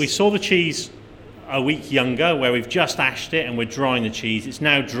cheese. We saw the cheese a week younger, where we've just ashed it and we're drying the cheese. It's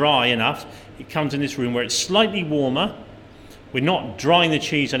now dry enough. It comes in this room where it's slightly warmer. We're not drying the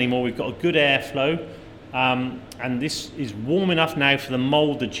cheese anymore. We've got a good airflow. And this is warm enough now for the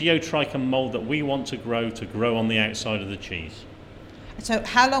mould, the geotrichum mould that we want to grow on the outside of the cheese. So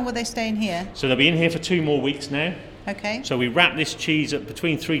how long will they stay in here? So they'll be in here for 2 more weeks now. Okay. So we wrap this cheese at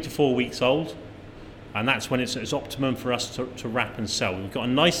between 3 to 4 weeks old, and that's when it's optimum for us to wrap and sell. We've got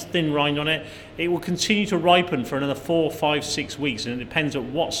a nice thin rind on it. It will continue to ripen for another 4, 5, 6 weeks, and it depends at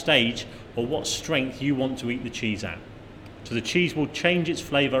what stage or what strength you want to eat the cheese at. So the cheese will change its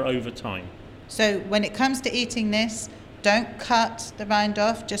flavour over time. So when it comes to eating this, don't cut the rind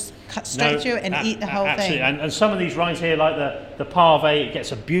off, just cut straight through it and eat the whole absolutely. thing. And some of these rinds here, like the Parve, it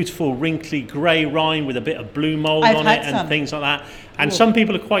gets a beautiful wrinkly grey rind with a bit of blue mould on it and things like that. And some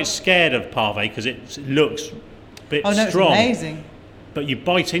people are quite scared of Parve because it looks a bit strong. It's amazing. But you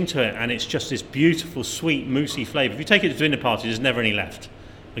bite into it and it's just this beautiful, sweet, moussey flavour. If you take it to dinner party, there's never any left.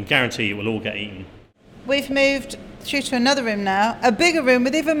 I guarantee it will all get eaten. We've moved through to another room now, a bigger room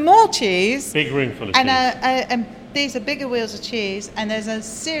with even more cheese. Big room full of cheese. And these are bigger wheels of cheese, and there's a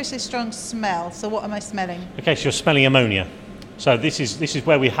seriously strong smell. So what am I smelling? Okay, so you're smelling ammonia. So this is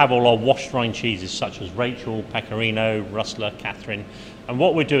where we have all our washed rind cheeses, such as Rachel, Pecorino, Rustler, Catherine. And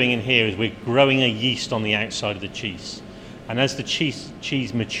what we're doing in here is we're growing a yeast on the outside of the cheese. And as the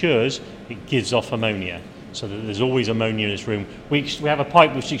cheese matures, it gives off ammonia. So that there's always ammonia in this room. We have a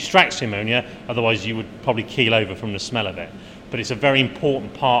pipe which extracts the ammonia, otherwise you would probably keel over from the smell of it. But it's a very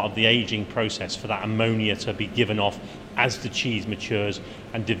important part of the aging process for that ammonia to be given off as the cheese matures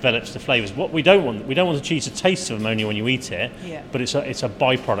and develops the flavours. What we don't want the cheese to taste of ammonia when you eat it, but it's a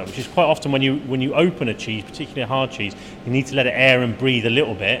byproduct, which is quite often when you open a cheese, particularly a hard cheese, you need to let it air and breathe a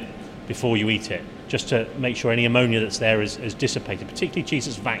little bit before you eat it, just to make sure any ammonia that's there is dissipated, particularly cheese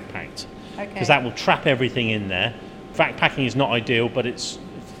that's vac packed. Because that will trap everything in there. Vac packing is not ideal, but if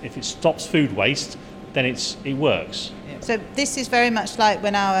it stops food waste, then it works. So this is very much like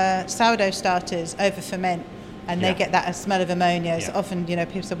when our sourdough starters over ferment and they get that smell of ammonia. It's often,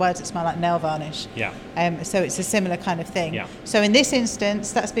 people say, why does it smell like nail varnish? So it's a similar kind of thing. So in this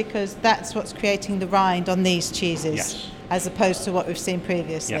instance, that's because that's what's creating the rind on these cheeses, as opposed to what we've seen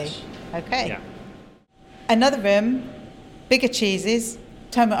previously. Okay. Another room, bigger cheeses.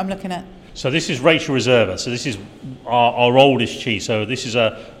 Tell me what I'm looking at. So this is Rachel Reserva. So this is our oldest cheese. So this is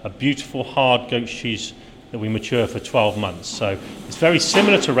a beautiful hard goat's cheese that we mature for 12 months. So it's very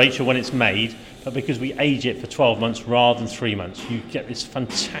similar to Rachel when it's made, but because we age it for 12 months rather than 3 months, you get this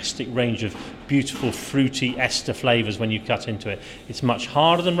fantastic range of beautiful fruity ester flavours when you cut into it. It's much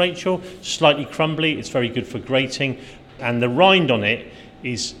harder than Rachel, slightly crumbly, it's very good for grating, and the rind on it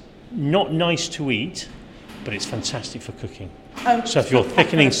is not nice to eat, but it's fantastic for cooking. So if you're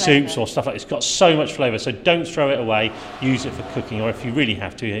thickening soups or stuff like that, it's got so much flavour, so don't throw it away, use it for cooking, or if you really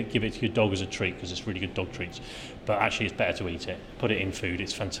have to, give it to your dog as a treat, because it's really good dog treats. But actually it's better to eat it, put it in food,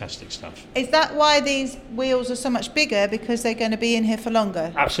 it's fantastic stuff. Is that why these wheels are so much bigger, because they're going to be in here for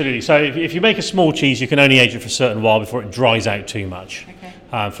longer? Absolutely, so if you make a small cheese, you can only age it for a certain while before it dries out too much.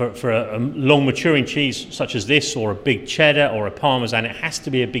 Okay. For a long maturing cheese such as this, or a big cheddar or a parmesan, it has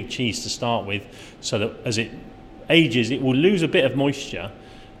to be a big cheese to start with, so that as it ages it will lose a bit of moisture,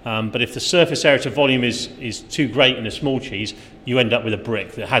 but if the surface area to volume is too great in a small cheese, you end up with a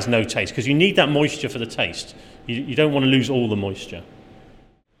brick that has no taste, because you need that moisture for the taste. You don't want to lose all the moisture.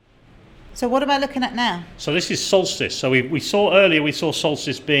 So what am I looking at now? So this is Solstice. So we saw earlier,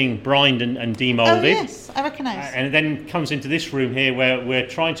 Solstice being brined and demolded. Oh yes, I recognise. And it then comes into this room here where we're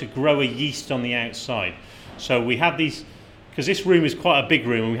trying to grow a yeast on the outside. So we have these, because this room is quite a big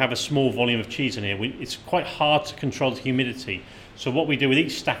room and we have a small volume of cheese in here, it's quite hard to control the humidity. So what we do with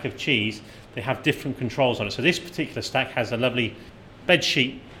each stack of cheese, they have different controls on it. So this particular stack has a lovely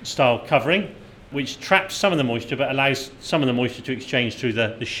bedsheet style covering, which traps some of the moisture but allows some of the moisture to exchange through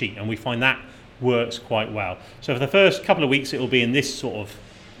the sheet, and we find that works quite well. So for the first couple of weeks it will be in this sort of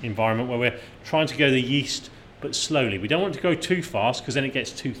environment where we're trying to grow the yeast but slowly. We don't want to go too fast because then it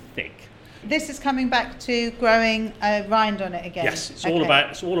gets too thick. This is coming back to growing a rind on it again. Yes, it's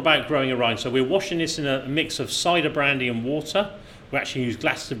all about growing a rind. So we're washing this in a mix of cider brandy and water. We actually use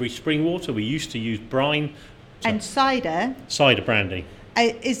Glastonbury spring water. We used to use brine. And cider? Cider brandy.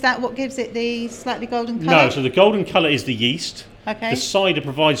 Is that what gives it the slightly golden colour? No, so the golden colour is the yeast. Okay. The cider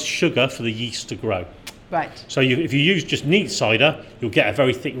provides sugar for the yeast to grow. Right. So if you use just neat cider, you'll get a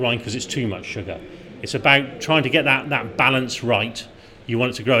very thick rind because it's too much sugar. It's about trying to get that balance right. You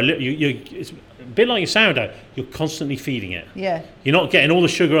want it to grow a little. It's a bit like your sourdough. You're constantly feeding it. Yeah. You're not getting all the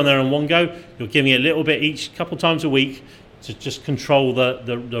sugar on there in one go. You're giving it a little bit each, couple times a week, to just control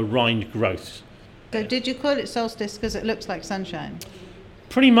the rind growth. So did you call it Solstice because it looks like sunshine?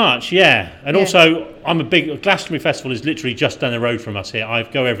 Pretty much, yeah. And also, Glastonbury Festival is literally just down the road from us here. I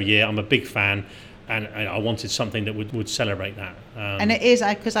go every year. I'm a big fan, and I wanted something that would celebrate that. And it is,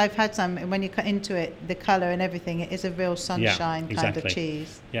 because I've had some, and when you cut into it, the colour and everything, it is a real sunshine kind of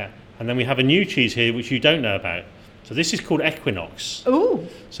cheese. Yeah. And then we have a new cheese here, which you don't know about. So this is called Equinox. Ooh.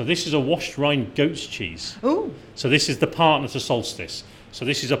 So this is a washed rind goat's cheese. Ooh. So this is the partner to Solstice. So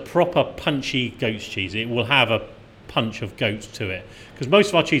this is a proper punchy goat's cheese. It will have a punch of goat to it, because most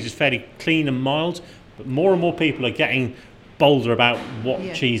of our cheese is fairly clean and mild, but more and more people are getting bolder about what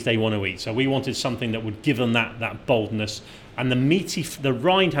cheese they want to eat. So we wanted something that would give them that boldness, and the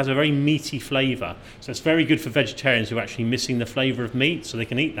rind has a very meaty flavour, so it's very good for vegetarians who are actually missing the flavour of meat, so they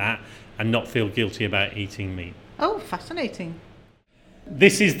can eat that and not feel guilty about eating meat. Oh, fascinating.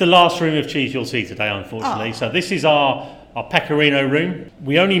 This is the last room of cheese you'll see today, unfortunately. So this is our pecorino room.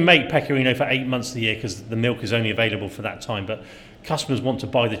 We only make pecorino for 8 months of the year because the milk is only available for that time, but customers want to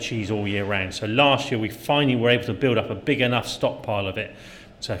buy the cheese all year round. So last year we finally were able to build up a big enough stockpile of it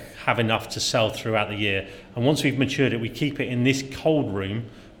to have enough to sell throughout the year. And once we've matured it, we keep it in this cold room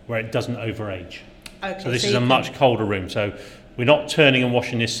where it doesn't overage. Okay, so this is a much colder room. So we're not turning and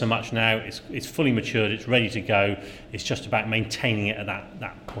washing this so much now. It's fully matured, it's ready to go. It's just about maintaining it at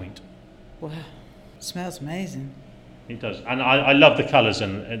that point. Wow, it smells amazing. It does, and I love the colours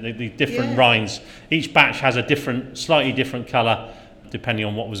and the different rinds. Each batch has a slightly different colour, depending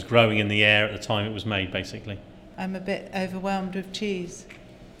on what was growing in the air at the time it was made, basically. I'm a bit overwhelmed with cheese.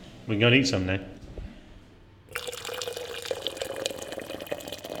 We can go and eat some now.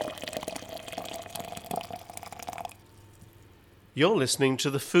 You're listening to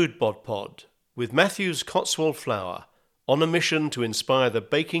the Foodbod Pod with Matthew's Cotswold Flour, on a mission to inspire the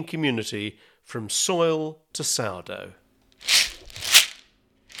baking community from soil to sourdough.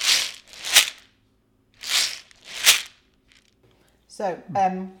 So,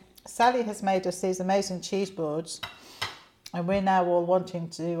 Sally has made us these amazing cheese boards, and we're now all wanting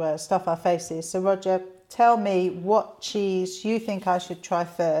to stuff our faces. So, Roger, tell me what cheese you think I should try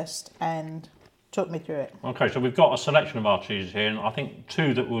first and talk me through it. Okay, so we've got a selection of our cheeses here, and I think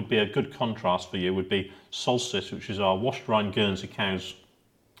two that would be a good contrast for you would be Solstice, which is our washed rind Guernsey cow's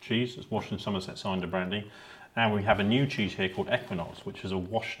cheese. It's washed in Somerset cider brandy. And we have a new cheese here called Equinox, which is a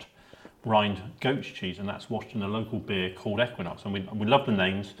washed rind goat's cheese, and that's washed in a local beer called Equinox. And we love the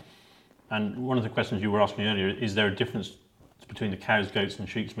names. And one of the questions you were asking earlier, is there a difference between the cow's, goat's and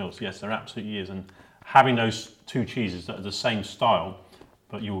sheep's milks? Yes, there absolutely is. And having those two cheeses that are the same style,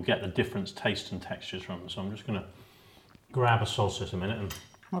 but you will get the different tastes and textures from them. So I'm just going to grab a solstice a minute and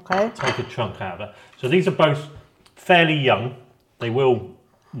take a chunk out of it. So these are both fairly young. They will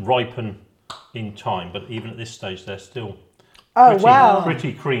ripen in time, but even at this stage, they're still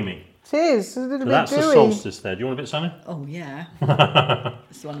pretty creamy. It is. It's a little bit that's gooey. the solstice there. Do you want a bit, Sammy? Oh yeah,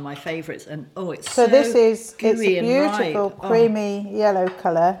 it's one of my favourites, and it's so this is it's a gooey beautiful and ripe. creamy yellow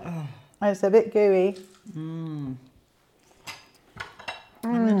colour. And it's a bit gooey. I'm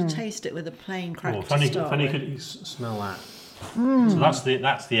going to taste it with a plain cracker. If only you could smell that. So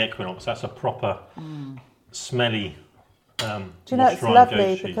that's the Equinox. That's a proper smelly. Do you know it's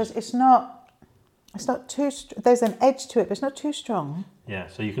lovely because it's not too. There's an edge to it, but it's not too strong. Yeah,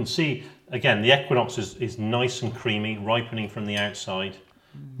 so you can see again the Equinox is nice and creamy, ripening from the outside,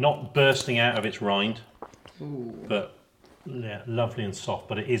 not bursting out of its rind, but yeah, lovely and soft.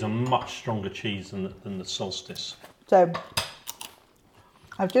 But it is a much stronger cheese than the Solstice. So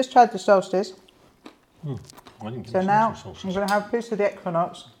I've just tried the Solstice. So now I'm going to have a piece of the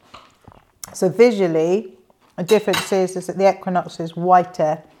Equinox. So visually, the difference is that the Equinox is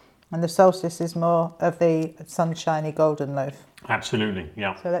whiter and the Solstice is more of the sunshiny golden loaf. Absolutely,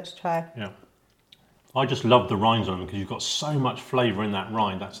 yeah. So let's try. Yeah. I just love the rinds on them because you've got so much flavour in that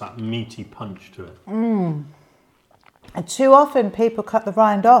rind. That's that meaty punch to it. And too often people cut the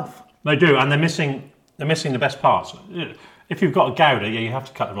rind off. They do, and they're missing the best parts. If you've got a Gouda, yeah, you have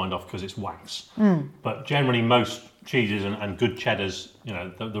to cut the rind off because it's wax. But generally, most cheeses and good cheddars, you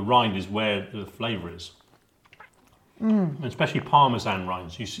know, the rind is where the flavour is. And especially Parmesan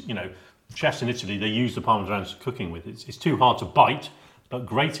rinds. You know, chefs in Italy, they use the Parmesans for cooking with. It's too hard to bite, but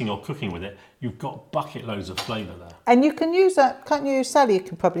grating or cooking with it, you've got bucket loads of flavour there. And you can use that, can't you, Sally? You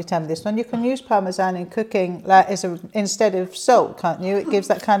can probably tell me this one. You can use Parmesan in cooking like instead of salt, can't you? It gives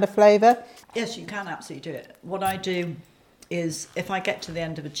that kind of flavour. Yes, you can absolutely do it. What I do is if I get to the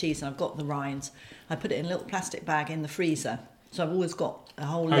end of a cheese and I've got the rinds, I put it in a little plastic bag in the freezer. So I've always got a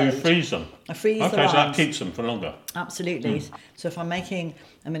whole load. Oh, you freeze them? I freeze the rinds. Okay, so that keeps them for longer. Absolutely. So if I'm making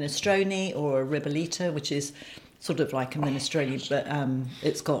a minestrone or a ribollita, which is sort of like a minestrone, but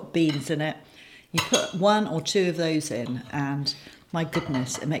it's got beans in it, you put one or two of those in and my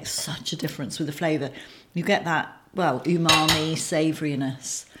goodness, it makes such a difference with the flavour. You get that, well, umami,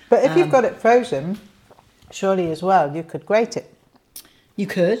 savouriness. But if you've got it frozen, surely as well, you could grate it. You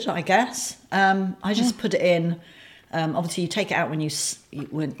could, I guess. I just put it in. Obviously, you take it out when you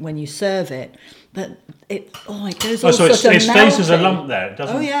serve it, but it goes all so it stays as a lump there. It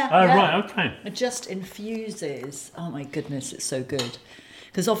doesn't. Oh yeah. Oh yeah. right, okay. It just infuses. Oh my goodness, it's so good.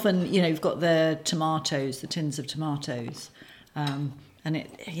 Because often, you know, you've got the tomatoes, the tins of tomatoes, and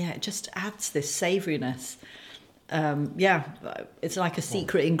it just adds this savouriness. It's like a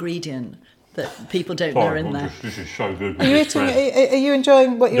secret ingredient that people don't know are in there. This is so good. Are you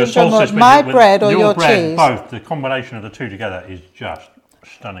enjoying what you're enjoying? Sausage My bread or your bread, cheese? Both. The combination of the two together is just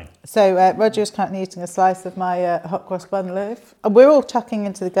stunning. So Roger is currently eating a slice of my hot cross bun loaf. And we're all tucking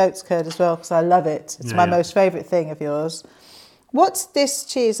into the goat's curd as well because I love it. It's my most favourite thing of yours. What's this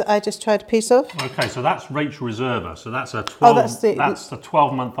cheese that I just tried a piece of? Okay, so that's Rachel Reserva. So that's a 12. That's the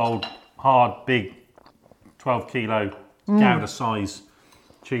 12-month-old hard, big, 12-kilo Gouda size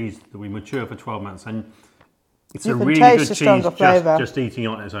cheese that we mature for 12 months, and it's a really good cheese just eating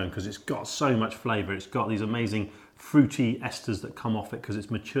on its own because it's got so much flavour. It's got these amazing fruity esters that come off it because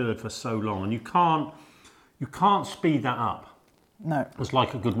it's matured for so long, and you can't speed that up. No, it's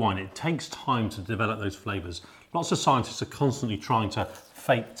like a good wine. It takes time to develop those flavours. Lots of scientists are constantly trying to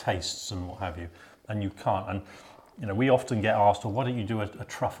fake tastes and what have you, and you can't. And you know, we often get asked, "Well, why don't you do a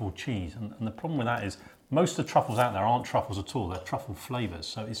truffle cheese?" And the problem with that is, most of the truffles out there aren't truffles at all. They're truffle flavours.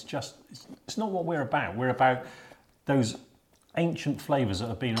 So it's not what we're about. We're about those ancient flavours that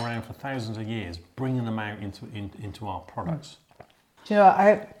have been around for thousands of years, bringing them out into our products. Do you know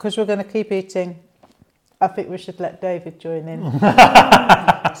what? Because we're going to keep eating, I think we should let David join in.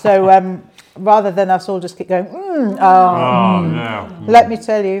 So rather than us all just keep going, let me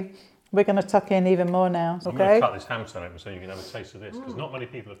tell you, we're going to tuck in even more now. Okay. I'm going to cut this ham sandwich so you can have a taste of this because not many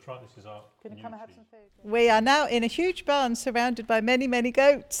people have tried. This is our. Can you come and have some food? We are now in a huge barn surrounded by many, many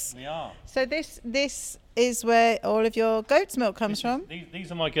goats. We are. So this is where all of your goat's milk comes from.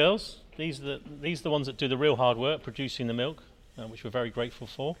 These are my girls. These are the ones that do the real hard work producing the milk, which we're very grateful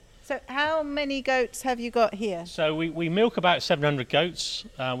for. So how many goats have you got here? So we milk about 700 goats.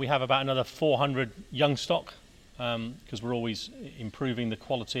 We have about another 400 young stock because we're always improving the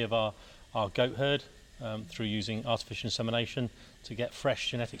quality of our goat herd through using artificial insemination to get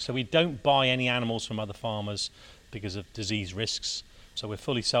fresh genetics. So we don't buy any animals from other farmers because of disease risks. So we're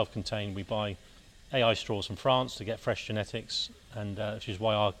fully self-contained. We buy AI straws from France to get fresh genetics, and which is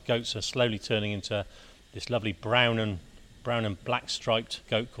why our goats are slowly turning into this lovely brown and black striped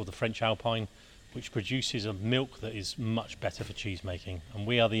goat called the French Alpine, which produces a milk that is much better for cheese making. And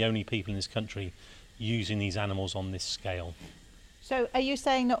we are the only people in this country using these animals on this scale. So are you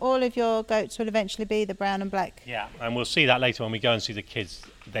saying that all of your goats will eventually be the brown and black? Yeah, and we'll see that later when we go and see the kids.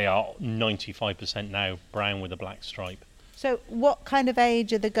 They are 95% now brown with a black stripe. So what kind of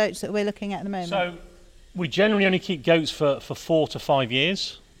age are the goats that we're looking at the moment? So we generally only keep goats for 4 to 5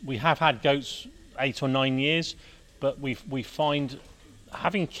 years. We have had goats 8 or 9 years, but we find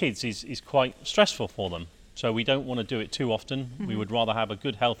having kids is quite stressful for them. So we don't want to do it too often. Mm-hmm. We would rather have a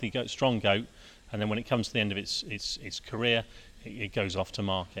good, healthy goat, strong goat, and then when it comes to the end of its career, it goes off to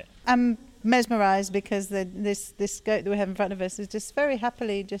market. I'm mesmerised because this goat that we have in front of us is just very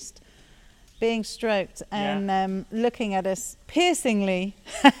happily just being stroked and looking at us piercingly.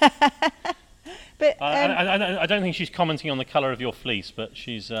 But I don't think she's commenting on the colour of your fleece, but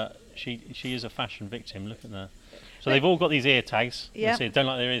she is a fashion victim. Look at that. So they've all got these ear tags. Yeah. You see, don't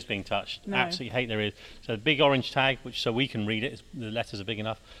like their ears being touched. No. Absolutely hate their ears. So the big orange tag, so we can read it, the letters are big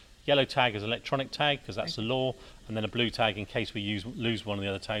enough. Yellow tag is electronic tag because that's the law, and then a blue tag in case we lose one of the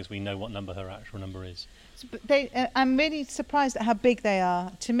other tags, we know what number her actual number is. I'm really surprised at how big they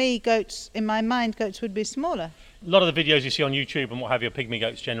are. To me, goats, in my mind, goats would be smaller. A lot of the videos you see on YouTube and what have you are pygmy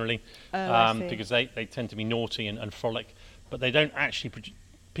goats generally, I see. because they tend to be naughty and frolic, but they don't actually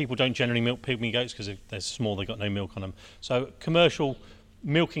people don't generally milk pygmy goats because they're small, they've got no milk on them. So commercial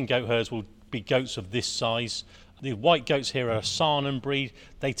milking goat herds will be goats of this size. The white goats here are a Sarnan breed.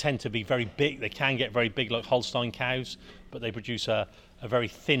 They tend to be very big. They can get very big like Holstein cows, but they produce a very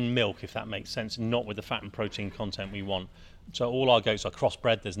thin milk, if that makes sense, not with the fat and protein content we want. So all our goats are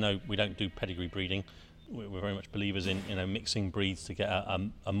crossbred. We don't do pedigree breeding. We're very much believers in mixing breeds to get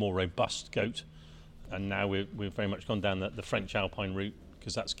a more robust goat. And now we've very much gone down the French Alpine route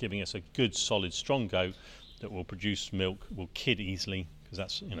because that's giving us a good, solid, strong goat that will produce milk, will kid easily, because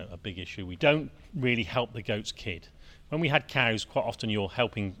that's a big issue. We don't really help the goats kid. When we had cows, quite often you're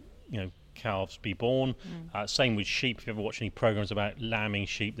helping calves be born. Same with sheep. If you ever watch any programs about lambing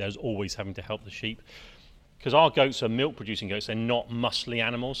sheep, there's always having to help the sheep. Because our goats are milk producing goats, they're not muscly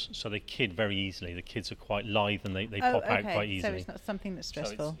animals, so they kid very easily. The kids are quite lithe and they pop out quite easily. So it's not something that's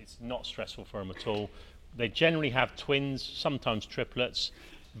stressful. So it's not stressful for them at all. They generally have twins, sometimes triplets,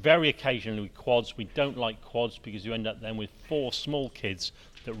 very occasionally quads. We don't like quads because you end up then with 4 small kids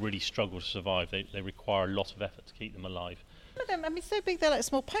that really struggle to survive. They require a lot of effort to keep them alive. Look at them, I mean, so big they're like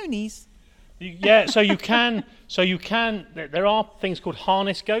small ponies. Yeah, so you can. There are things called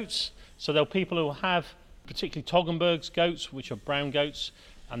harness goats. So there are people who will have particularly Toggenburg's goats, which are brown goats,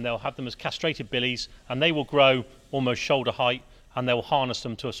 and they'll have them as castrated billies, and they will grow almost shoulder height, and they'll harness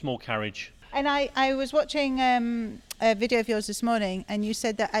them to a small carriage. And I was watching a video of yours this morning, and you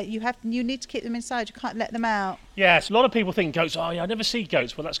said that you need to keep them inside. You can't let them out. Yes, a lot of people think goats. I never see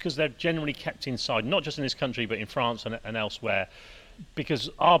goats. Well, that's because they're generally kept inside, not just in this country, but in France and elsewhere. Because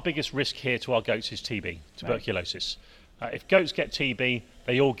our biggest risk here to our goats is TB, tuberculosis. Right. If goats get TB,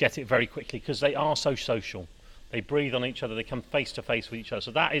 they all get it very quickly because they are so social. They breathe on each other. They come face to face with each other.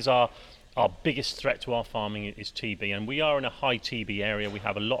 So that is our biggest threat to our farming is TB. And we are in a high TB area. We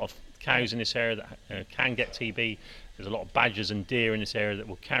have a lot of cows in this area that can get TB. There's a lot of badgers and deer in this area that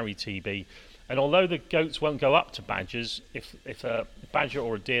will carry TB. And although the goats won't go up to badgers, if a badger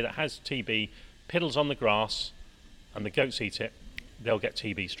or a deer that has TB piddles on the grass and the goats eat it, they'll get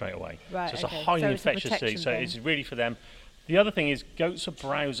TB straight away. Right, so it's a highly infectious disease. So it's really for them. The other thing is goats are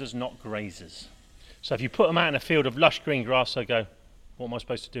browsers, not grazers. So if you put them out in a field of lush green grass, they'll go, what am I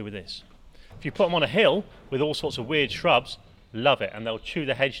supposed to do with this? If you put them on a hill with all sorts of weird shrubs, love it, and they'll chew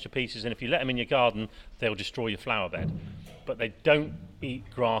the hedge to pieces, and if you let them in your garden, they'll destroy your flower bed. But they don't eat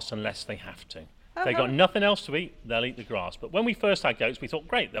grass unless they have to. If they've got nothing else to eat, they'll eat the grass. But when we first had goats, we thought,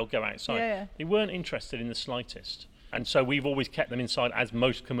 great, they'll go outside. Yeah. They weren't interested in the slightest. And so we've always kept them inside, as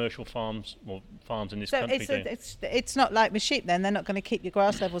most commercial farms in this country do. It's not like with sheep then, they're not going to keep your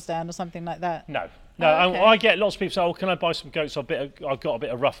grass levels down or something like that? No. I get lots of people say, can I buy some goats? I've got a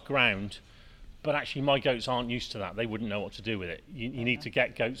bit of rough ground. But actually my goats aren't used to that. They wouldn't know what to do with it. You need to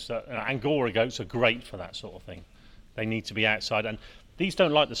get goats that, Angora goats are great for that sort of thing. They need to be outside. And these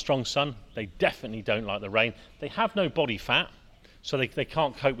don't like the strong sun. They definitely don't like the rain. They have no body fat, so they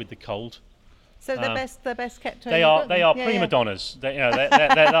can't cope with the cold. So the best kept. They are prima donnas.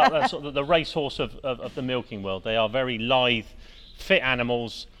 They're sort of the racehorse of the milking world. They are very lithe, fit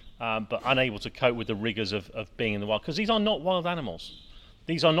animals, but unable to cope with the rigours of being in the wild, because these are not wild animals.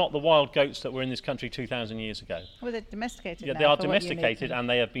 These are not the wild goats that were in this country 2,000 years ago. Well, they're domesticated. Yeah, now they are for what you need. domesticated, and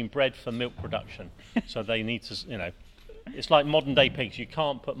they have been bred for milk production. So they need to, it's like modern day pigs. You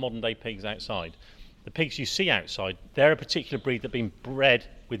can't put modern day pigs outside. The pigs you see outside, they're a particular breed that have been bred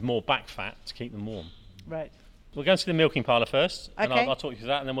with more back fat to keep them warm. Right. We'll go and see the milking parlour first, and Okay. I'll talk you through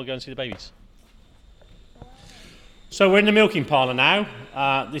that, and then we'll go and see the babies. So we're in the milking parlour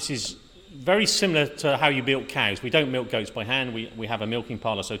now. This is very similar to how you milk cows. We don't milk goats by hand. We have a milking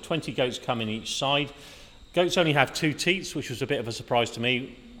parlour, so 20 goats come in each side. Goats only have 2 teats, which was a bit of a surprise to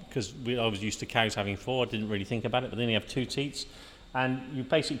me, because I was used to cows having 4. I didn't really think about it, but they only have 2 teats. And you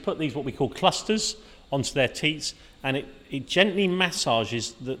basically put these, what we call clusters, onto their teats, and it gently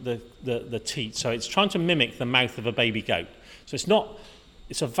massages the teat. So it's trying to mimic the mouth of a baby goat. So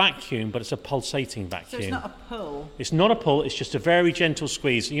it's a vacuum, but it's a pulsating vacuum. So it's not a pull. It's not a pull, it's just a very gentle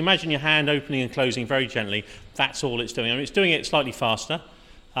squeeze. You imagine your hand opening and closing very gently. That's all it's doing. I mean, it's doing it slightly faster,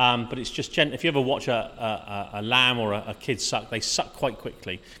 but it's just gentle. If you ever watch a lamb or a kid suck, they suck quite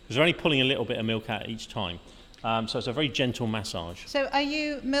quickly, because they're only pulling a little bit of milk out each time. So it's a very gentle massage. So are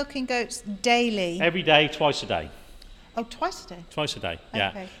you milking goats daily? Every day, twice a day. Oh, twice a day? Twice a day, yeah.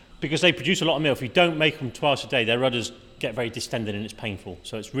 Okay. Because they produce a lot of milk. If you don't make them twice a day, their udders get very distended and it's painful.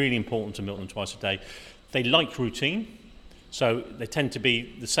 So it's really important to milk them twice a day. They like routine, so they tend to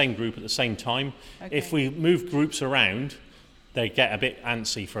be the same group at the same time. Okay. If we move groups around, they get a bit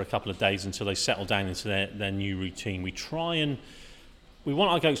antsy for a couple of days until they settle down into their new routine. We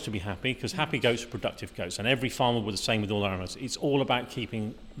want our goats to be happy, because happy goats are productive goats, and every farmer would the same with all their animals. It's all about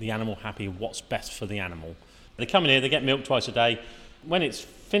keeping the animal happy, what's best for the animal. They come in here, they get milk twice a day. When it's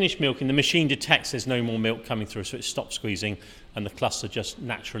finished milking, the machine detects there's no more milk coming through, so it stops squeezing and the cluster just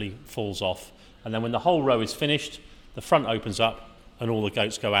naturally falls off. And then when the whole row is finished, the front opens up and all the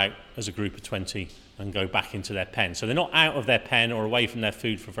goats go out as a group of 20 and go back into their pen. So they're not out of their pen or away from their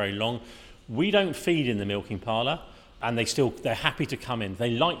food for very long. We don't feed in the milking parlour, and they're happy to come in. They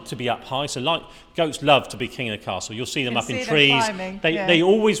like to be up high, so goats love to be king of the castle. You'll see them up in trees. They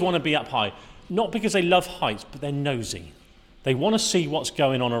always want to be up high, not because they love heights, but they're nosy. They want to see what's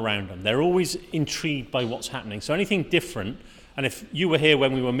going on around them. They're always intrigued by what's happening. So anything different, and if you were here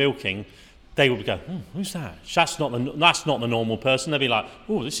when we were milking, they would go, who's that? That's not the normal person. They'd be like,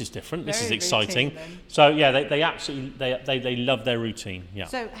 oh, this is different. This is exciting. So yeah, they absolutely they love their routine. Yeah.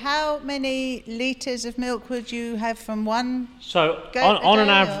 So how many litres of milk would you have from one? So goat on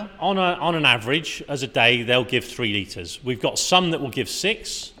an average, as a day, they'll give 3 litres. We've got some that will give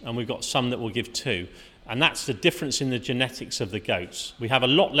 6, and we've got some that will give 2. And that's the difference in the genetics of the goats. We have a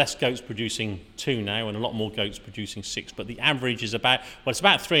lot less goats producing 2 now and a lot more goats producing 6, but the average is about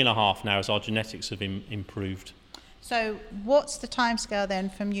 3.5 now as our genetics have improved. So what's the timescale then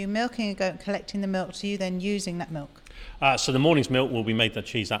from you milking a goat and collecting the milk to you then using that milk? So the morning's milk will be made the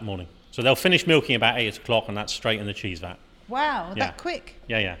cheese that morning. So they'll finish milking about 8 o'clock, and that's straight in the cheese vat. Wow, that quick?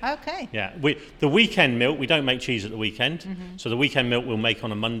 Yeah. Okay. Yeah. The weekend milk, we don't make cheese at the weekend. Mm-hmm. So the weekend milk we'll make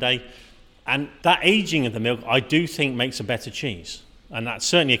on a Monday. And that aging of the milk, I do think, makes a better cheese. And that's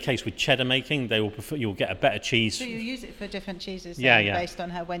certainly a case with cheddar making. You'll get a better cheese. So you use it for different cheeses based on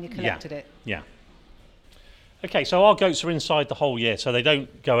when you collected it? Yeah. Okay, so our goats are inside the whole year, so they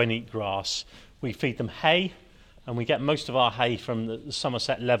don't go and eat grass. We feed them hay, and we get most of our hay from the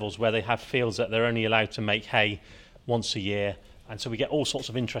Somerset levels, where they have fields that they're only allowed to make hay once a year. And so we get all sorts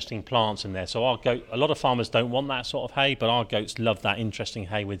of interesting plants in there. So a lot of farmers don't want that sort of hay, but our goats love that interesting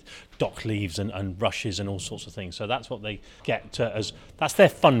hay with dock leaves and rushes and all sorts of things. So that's what they get that's their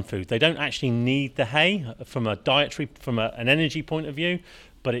fun food. They don't actually need the hay from a dietary, from an energy point of view,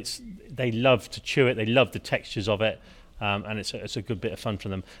 but they love to chew it. They love the textures of it. And it's a good bit of fun for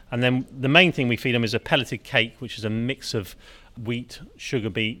them. And then the main thing we feed them is a pelleted cake, which is a mix of wheat, sugar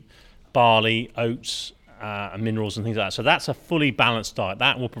beet, barley, oats, and minerals and things like that. So that's a fully balanced diet.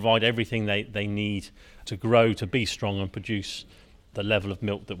 That will provide everything they need to grow, to be strong and produce the level of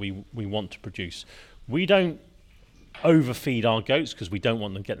milk that we want to produce. We don't overfeed our goats because we don't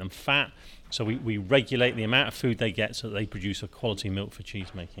want to get them fat. So we regulate the amount of food they get so that they produce a quality milk for cheese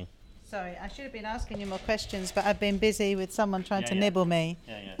making. Sorry, I should have been asking you more questions, but I've been busy with someone trying to nibble me.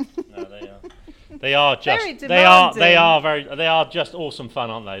 Yeah. No, they are. They are just very demanding. they are just awesome fun,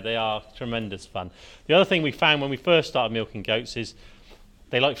 aren't they? They are tremendous fun. The other thing we found when we first started milking goats is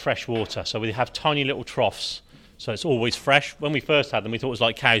they like fresh water. So we have tiny little troughs, so it's always fresh. When we first had them, we thought it was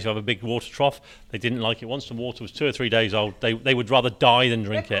like cows who have a big water trough. They didn't like it. Once the water was 2 or 3 days old, they would rather die than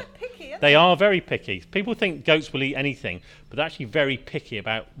drink it. Picky, They are very picky. People think goats will eat anything, but they're actually very picky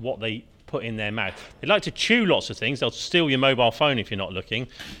about what they put in their mouth. They like to chew lots of things. They'll steal your mobile phone if you're not looking,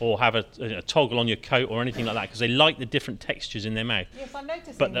 or have a toggle on your coat or anything like that, because they like the different textures in their mouth. Yes, I'm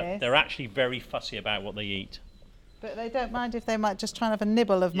noticing But this. they're actually very fussy about what they eat. But they don't mind if they might just try and have a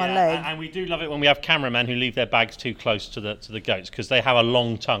nibble of my Yeah, leg. and we do love it when we have cameramen who leave their bags too close to the goats, because they have a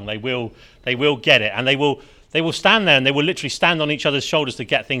long tongue. They will get it, and they will stand there and they will literally stand on each other's shoulders to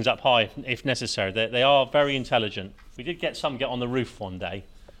get things up high if necessary. They are very intelligent. We did get some get on the roof one day,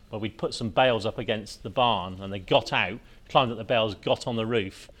 where we'd put some bales up against the barn, and they got out, climbed up the bales, got on the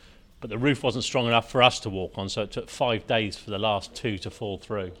roof, but the roof wasn't strong enough for us to walk on, so it took 5 days for the last 2 to fall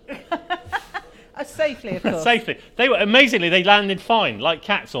through. Safely, of course. Safely. Amazingly, they landed fine, like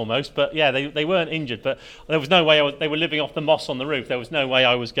cats almost, but yeah, they weren't injured, but there was no way they were living off the moss on the roof. There was no way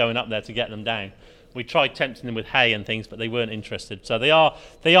I was going up there to get them down. We tried tempting them with hay and things, but they weren't interested. So they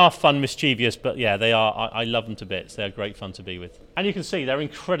are fun, mischievous, but yeah, they are. I love them to bits. They're great fun to be with. And you can see they're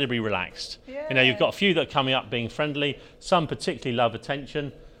incredibly relaxed. Yeah. You know, you've got a few that are coming up being friendly. Some particularly love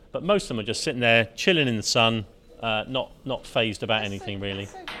attention, but most of them are just sitting there chilling in the sun, not phased about anything really.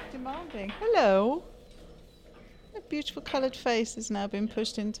 That's so demanding. Hello. A beautiful coloured face has now been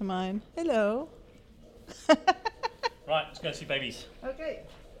pushed into mine. Hello. Right, let's go and see babies. Okay.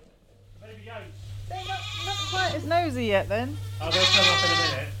 Baby goats. They're not quite as nosy yet then. Oh, they'll come up in a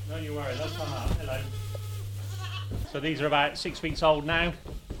minute. Don't you worry, they'll come up. Hello. So these are about 6 weeks old now.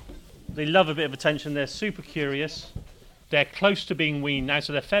 They love a bit of attention. They're super curious. They're close to being weaned now,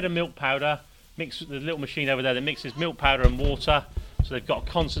 so they're fed a milk powder, mixed with the little machine over there that mixes milk powder and water. So they've got a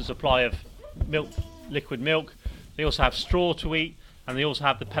constant supply of milk, liquid milk. They also have straw to eat, and they also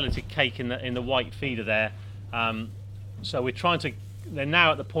have the pelleted cake in the white feeder there. So we're trying to. They're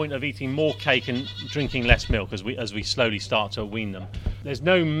now at the point of eating more cake and drinking less milk as we slowly start to wean them. There's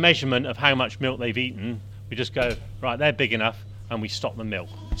no measurement of how much milk they've eaten. We just go, right, they're big enough, and we stop the milk.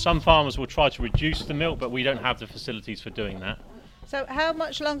 Some farmers will try to reduce the milk, but we don't have the facilities for doing that. So how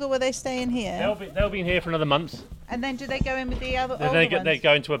much longer will they stay in here? They'll be in here for another month. And then do they go in with the older They ones?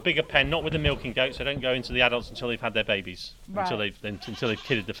 go into a bigger pen, not with the milking goats. They don't go into the adults until they've had their babies, Right. until they've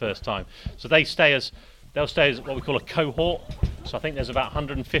kidded the first time. So they'll stay as what we call a cohort. So I think there's about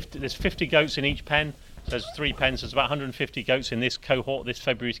 150. There's 50 goats in each pen. So there's 3 pens. There's about 150 goats in this cohort. This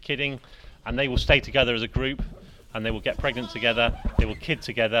February's kidding, and they will stay together as a group, and they will get pregnant together. They will kid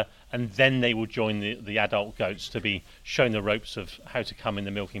together, and then they will join the adult goats to be shown the ropes of how to come in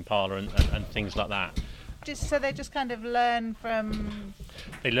the milking parlour and things like that. So they just kind of learn from...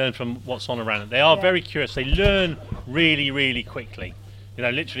 They learn from what's on around them. They are very curious. They learn really, really quickly. You know,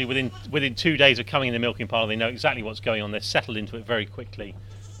 literally within 2 days of coming in the milking parlour, they know exactly what's going on. They're settled into it very quickly.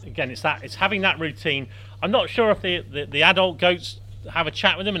 Again, it's having that routine. I'm not sure if the adult goats have a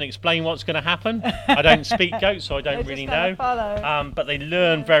chat with them and explain what's going to happen. I don't speak goat, so I don't really know. But they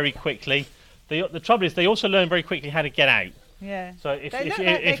learn very quickly. The trouble is, they also learn very quickly how to get out. Yeah. So if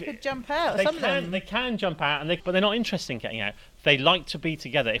they could jump out. They can jump out, but they're not interested in getting out. They like to be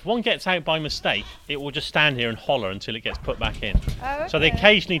together. If one gets out by mistake, it will just stand here and holler until it gets put back in. Oh, okay. So they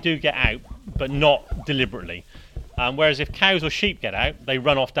occasionally do get out, but not deliberately. Whereas if cows or sheep get out, they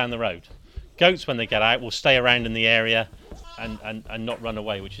run off down the road. Goats, when they get out, will stay around in the area and not run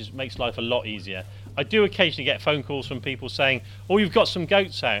away, which makes life a lot easier. I do occasionally get phone calls from people saying, "Oh, you've got some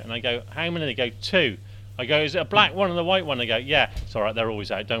goats out," and I go, "How many?" They go, 2. I go, "Is it a black one and a white one?" They go, "Yeah, it's all right. They're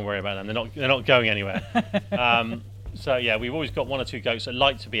always out. Don't worry about them. They're not going anywhere." So yeah, we've always got 1 or 2 goats that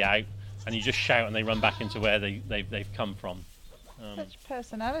like to be out, and you just shout and they run back into where they've come from. Such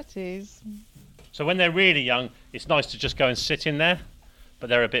personalities. So when they're really young, it's nice to just go and sit in there, but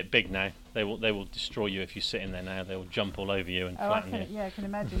they're a bit big now. They will destroy you if you sit in there now. They will jump all over you and flatten you. Yeah, I can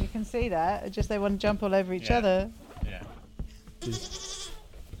imagine. You can see that. Just they want to jump all over each other. Yeah.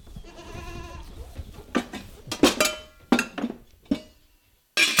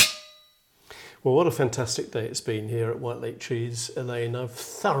 Well, what a fantastic day it's been here at White Lake Cheese, Elaine. I've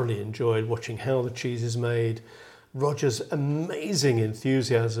thoroughly enjoyed watching how the cheese is made, Roger's amazing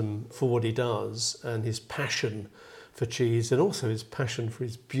enthusiasm for what he does and his passion for cheese, and also his passion for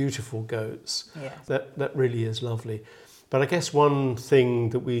his beautiful goats. Yeah. That really is lovely. But I guess one thing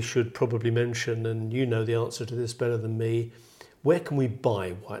that we should probably mention, and you know the answer to this better than me, where can we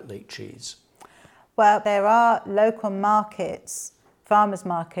buy White Lake cheese? Well, there are local markets, farmers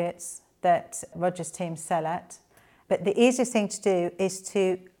markets, that Roger's team sell at. But the easiest thing to do is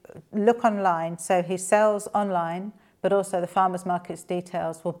to look online. So he sells online, but also the farmers market's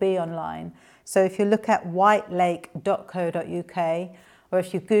details will be online. So if you look at whitelake.co.uk, or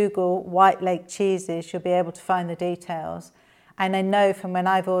if you Google White Lake cheeses, you'll be able to find the details. And I know from when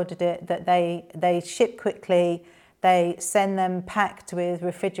I've ordered it that they ship quickly, they send them packed with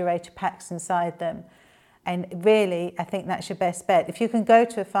refrigerator packs inside them. And really, I think that's your best bet. If you can go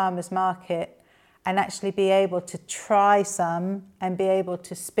to a farmer's market and actually be able to try some and be able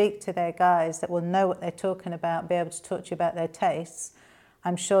to speak to their guys that will know what they're talking about, be able to talk to you about their tastes,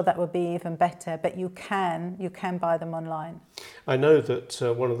 I'm sure that would be even better. But you can buy them online. I know that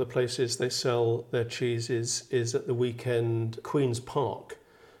one of the places they sell their cheese is at the weekend Queen's Park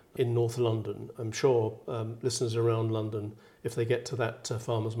in North London. I'm sure listeners around London, if they get to that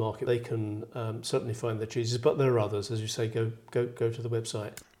farmer's market, they can certainly find their cheeses. But there are others, as you say, go to the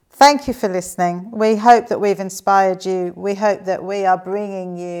website. Thank you for listening. We hope that we've inspired you. We hope that we are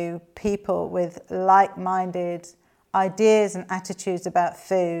bringing you people with like-minded ideas and attitudes about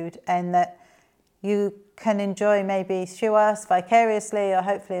food, and that you can enjoy maybe through us vicariously or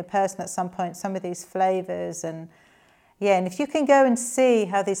hopefully in person at some point some of these flavours. And if you can go and see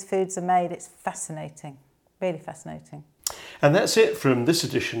how these foods are made, it's fascinating, really fascinating. And that's it from this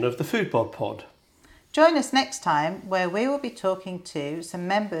edition of the Foodbod Pod. Join us next time, where we will be talking to some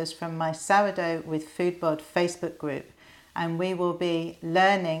members from my Sourdough with Foodbod Facebook group, and we will be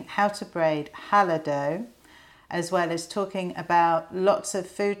learning how to braid challah dough, as well as talking about lots of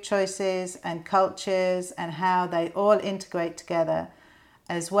food choices and cultures and how they all integrate together,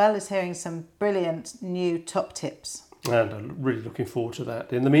 as well as hearing some brilliant new top tips. And I'm really looking forward to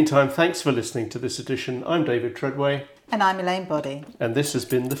that. In the meantime, thanks for listening to this edition. I'm David Treadway. And I'm Elaine Boddy. And this has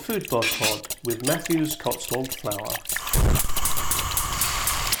been the Foodbod Pod with Matthew's Cotswold Flour.